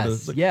T car.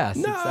 Yes, like, yes,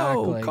 no,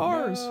 exactly.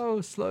 cars.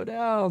 No, slow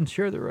down,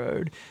 share the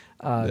road.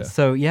 Yeah.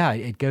 So yeah,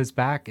 it goes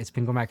back. It's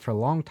been going back for a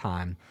long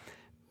time,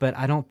 but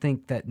I don't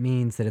think that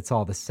means that it's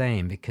all the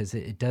same, because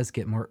it does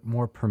get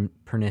more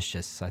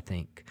pernicious. I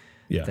think.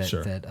 Yeah, that,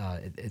 sure. That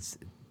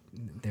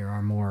there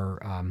are more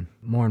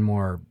and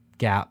more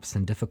gaps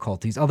and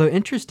difficulties. Although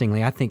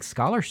interestingly, I think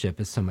scholarship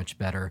is so much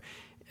better.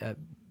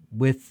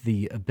 With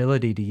the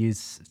ability to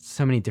use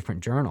so many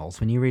different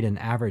journals. When you read an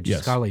average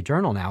Yes. scholarly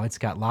journal now, it's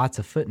got lots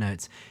of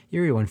footnotes.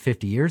 You read one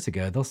 50 years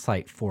ago, they'll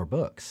cite 4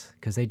 books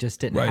because they just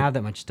didn't Right. have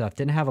that much stuff,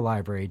 didn't have a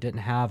library, didn't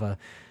have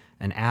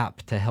an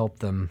app to help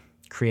them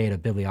create a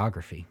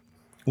bibliography.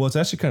 Well, it's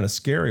actually kind of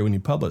scary when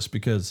you publish,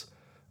 because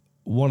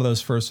one of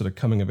those first sort of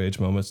coming of age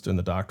moments during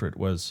the doctorate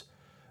was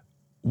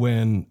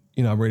when,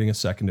 I'm reading a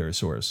secondary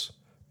source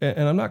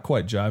and I'm not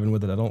quite jiving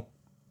with it. I don't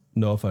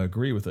know if I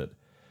agree with it.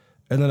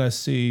 And then I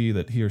see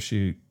that he or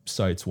she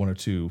cites 1 or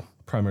 2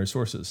 primary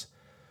sources.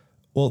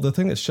 Well, the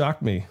thing that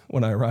shocked me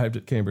when I arrived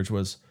at Cambridge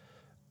was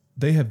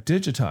they have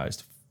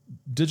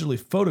digitally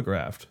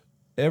photographed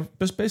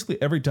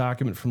basically every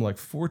document from like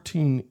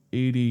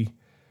 1480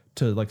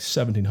 to like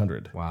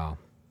 1700. Wow.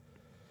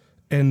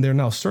 And they're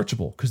now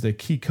searchable because they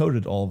key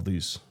coded all of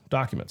these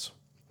documents.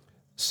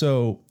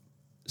 So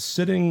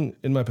sitting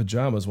in my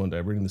pajamas one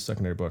day reading the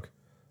secondary book,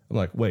 I'm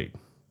like, wait,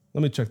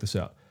 let me check this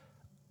out.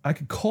 I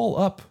could call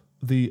up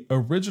the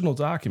original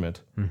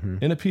document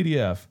in a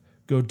PDF,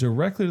 go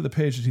directly to the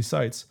page that he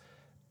cites,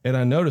 and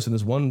I notice in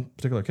this one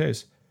particular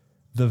case,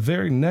 the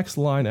very next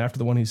line after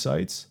the one he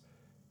cites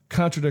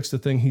contradicts the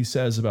thing he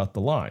says about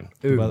the line,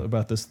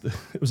 about this.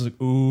 It was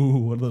like, ooh,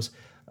 one of those,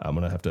 I'm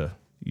going to have to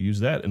use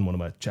that in one of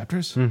my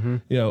chapters,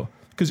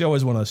 because you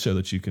always want to show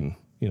that you can,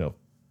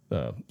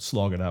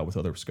 slog it out with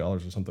other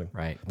scholars or something.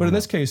 Right. But in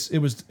this case, it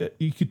was,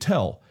 you could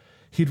tell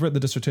he'd written the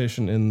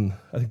dissertation in,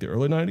 I think, the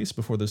early 90s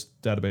before this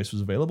database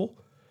was available.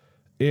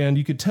 And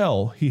you could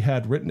tell he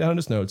had written down in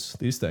his notes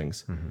these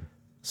things.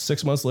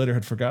 6 months later,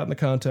 had forgotten the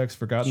context,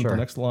 forgotten the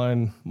next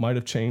line, might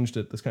have changed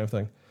it, this kind of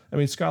thing. I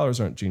mean, scholars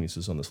aren't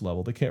geniuses on this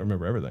level. They can't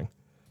remember everything.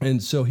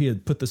 And so he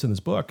had put this in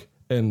his book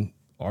and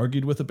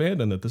argued with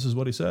abandon that this is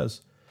what he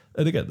says.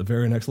 And again, the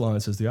very next line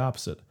says the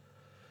opposite.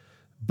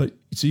 But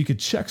so you could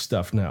check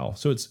stuff now.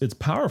 So it's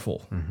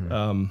powerful.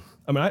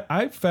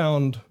 I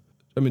found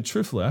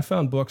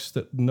books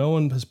that no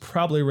one has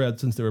probably read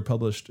since they were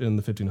published in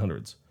the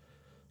 1500s.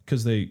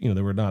 Because they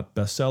were not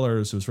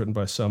bestsellers. It was written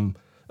by some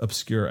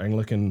obscure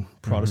Anglican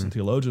Protestant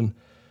theologian,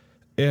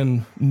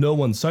 and no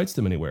one cites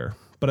them anywhere.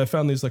 But I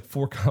found these like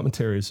 4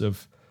 commentaries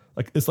of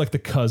it's like the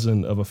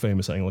cousin of a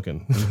famous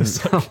Anglican.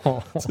 It's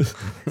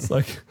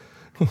like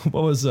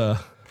what was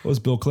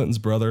Bill Clinton's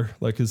brother,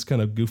 like his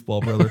kind of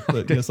goofball brother.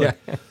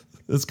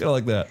 It's kind of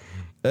like that.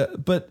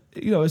 But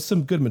it's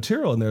some good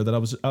material in there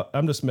that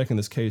I'm just making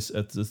this case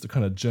as the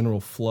kind of general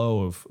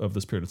flow of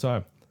this period of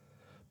time.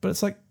 But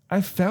it's like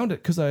I found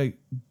it because I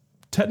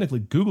technically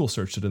Google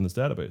searched it in this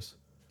database.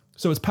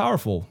 So it's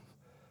powerful.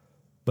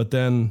 But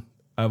then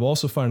I've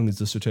also finding these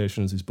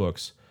dissertations, these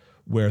books,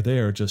 where they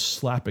are just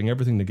slapping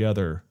everything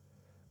together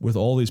with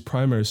all these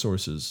primary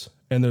sources.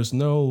 And there's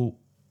no,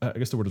 I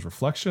guess the word is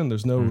reflection.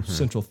 There's no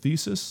central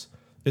thesis.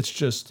 It's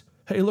just,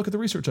 hey, look at the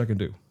research I can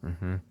do.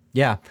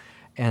 Yeah.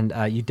 And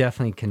you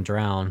definitely can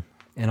drown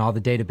in all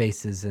the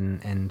databases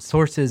and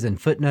sources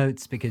and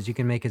footnotes, because you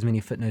can make as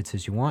many footnotes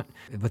as you want.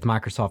 With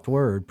Microsoft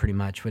Word, pretty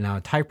much, with now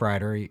a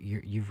typewriter,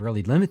 you're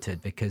really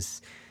limited,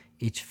 because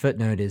each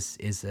footnote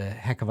is a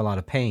heck of a lot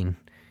of pain.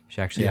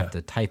 You actually have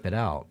to type it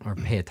out or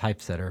pay a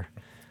typesetter.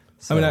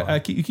 So,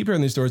 you keep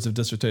hearing these stories of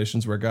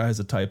dissertations where a guy has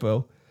a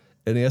typo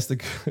and he has to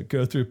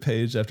go through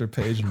page after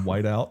page and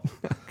white out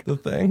the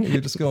thing. And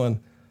you're just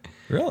going,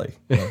 really?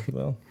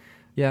 Well.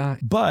 Yeah.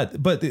 But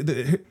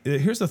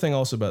here's the thing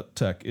also about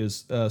tech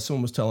is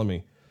someone was telling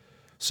me,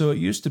 so it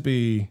used to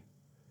be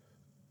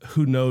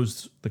who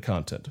knows the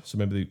content. So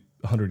maybe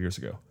 100 years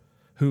ago,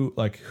 who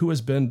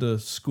has been to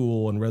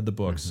school and read the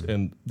books,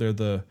 and they're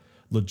the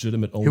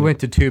legitimate only. Who went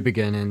to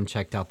Tübingen and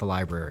checked out the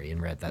library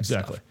and read that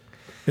Exactly. stuff.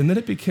 And then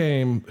it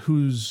became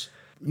who's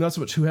not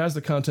so much who has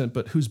the content,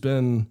 but who's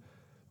been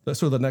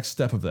sort of the next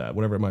step of that,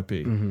 whatever it might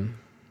be. And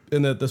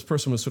that this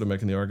person was sort of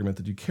making the argument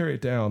that you carry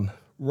it down.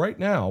 Right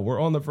now,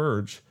 we're on the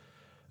verge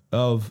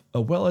of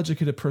a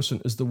well-educated person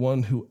is the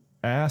one who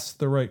asks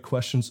the right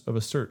questions of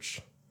a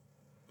search.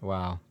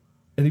 Wow.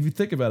 And if you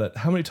think about it,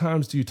 how many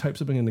times do you type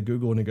something into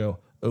Google and you go,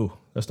 oh,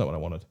 that's not what I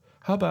wanted?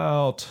 How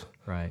about,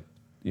 Right.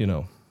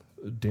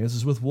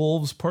 Dances with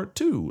Wolves Part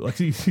 2. Like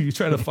you're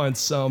trying to find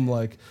some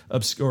like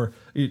obscure,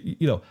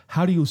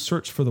 how do you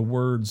search for the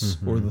words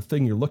or the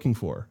thing you're looking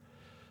for?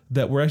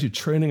 That we're actually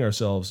training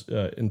ourselves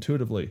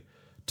intuitively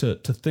to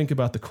think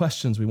about the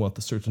questions we want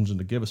the search engine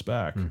to give us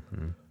back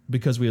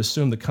because we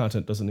assume the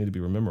content doesn't need to be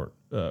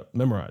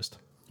memorized.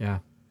 Yeah.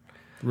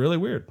 Really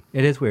weird.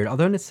 It is weird.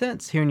 Although in a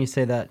sense, hearing you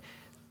say that,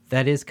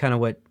 that is kind of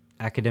what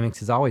academics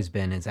has always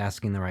been, is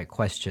asking the right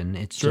question.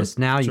 It's just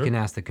now you can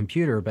ask the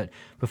computer, but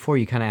before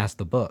you kind of ask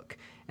the book.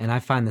 And I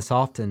find this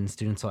often,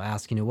 students will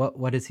ask,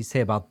 what does he say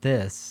about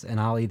this? And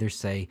I'll either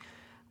say,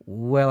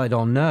 well, I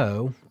don't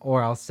know,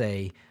 or I'll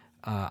say,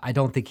 I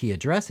don't think he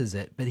addresses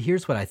it, but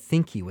here's what I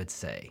think he would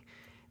say.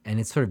 And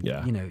it's sort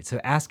of, so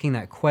asking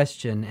that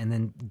question and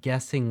then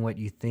guessing what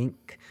you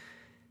think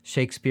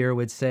Shakespeare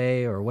would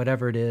say or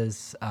whatever it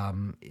is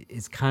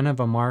kind of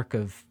a mark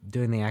of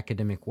doing the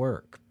academic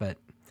work. But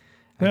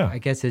I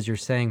guess as you're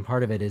saying,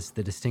 part of it is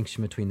the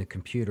distinction between the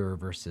computer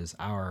versus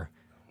our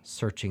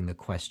searching the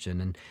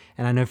question.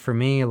 And I know for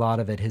me, a lot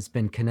of it has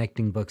been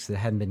connecting books that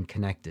hadn't been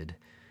connected.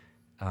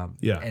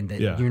 And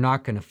that you're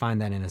not going to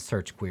find that in a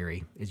search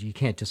query. Is you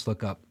can't just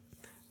look up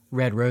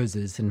red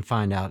roses and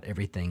find out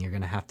everything. You're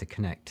going to have to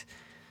connect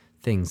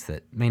things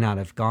that may not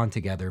have gone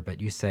together,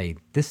 but you say,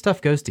 this stuff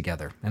goes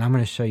together, and I'm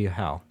going to show you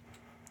how.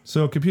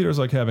 So computers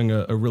like having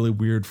a really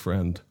weird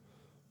friend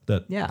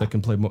that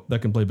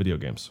can play video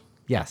games.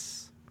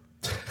 Yes.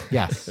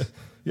 Yes.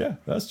 Yeah,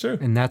 that's true.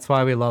 And that's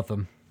why we love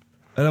them.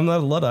 And I'm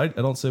not a Luddite.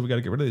 I don't say we got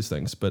to get rid of these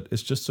things, but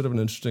it's just sort of an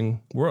interesting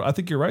world. I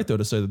think you're right, though,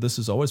 to say that this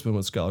has always been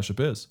what scholarship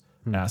is,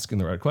 asking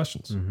the right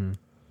questions.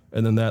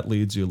 And then that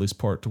leads you at least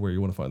part to where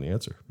you want to find the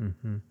answer.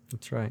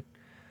 That's right.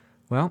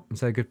 Well, is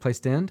that a good place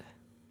to end?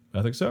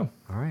 I think so.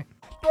 All right.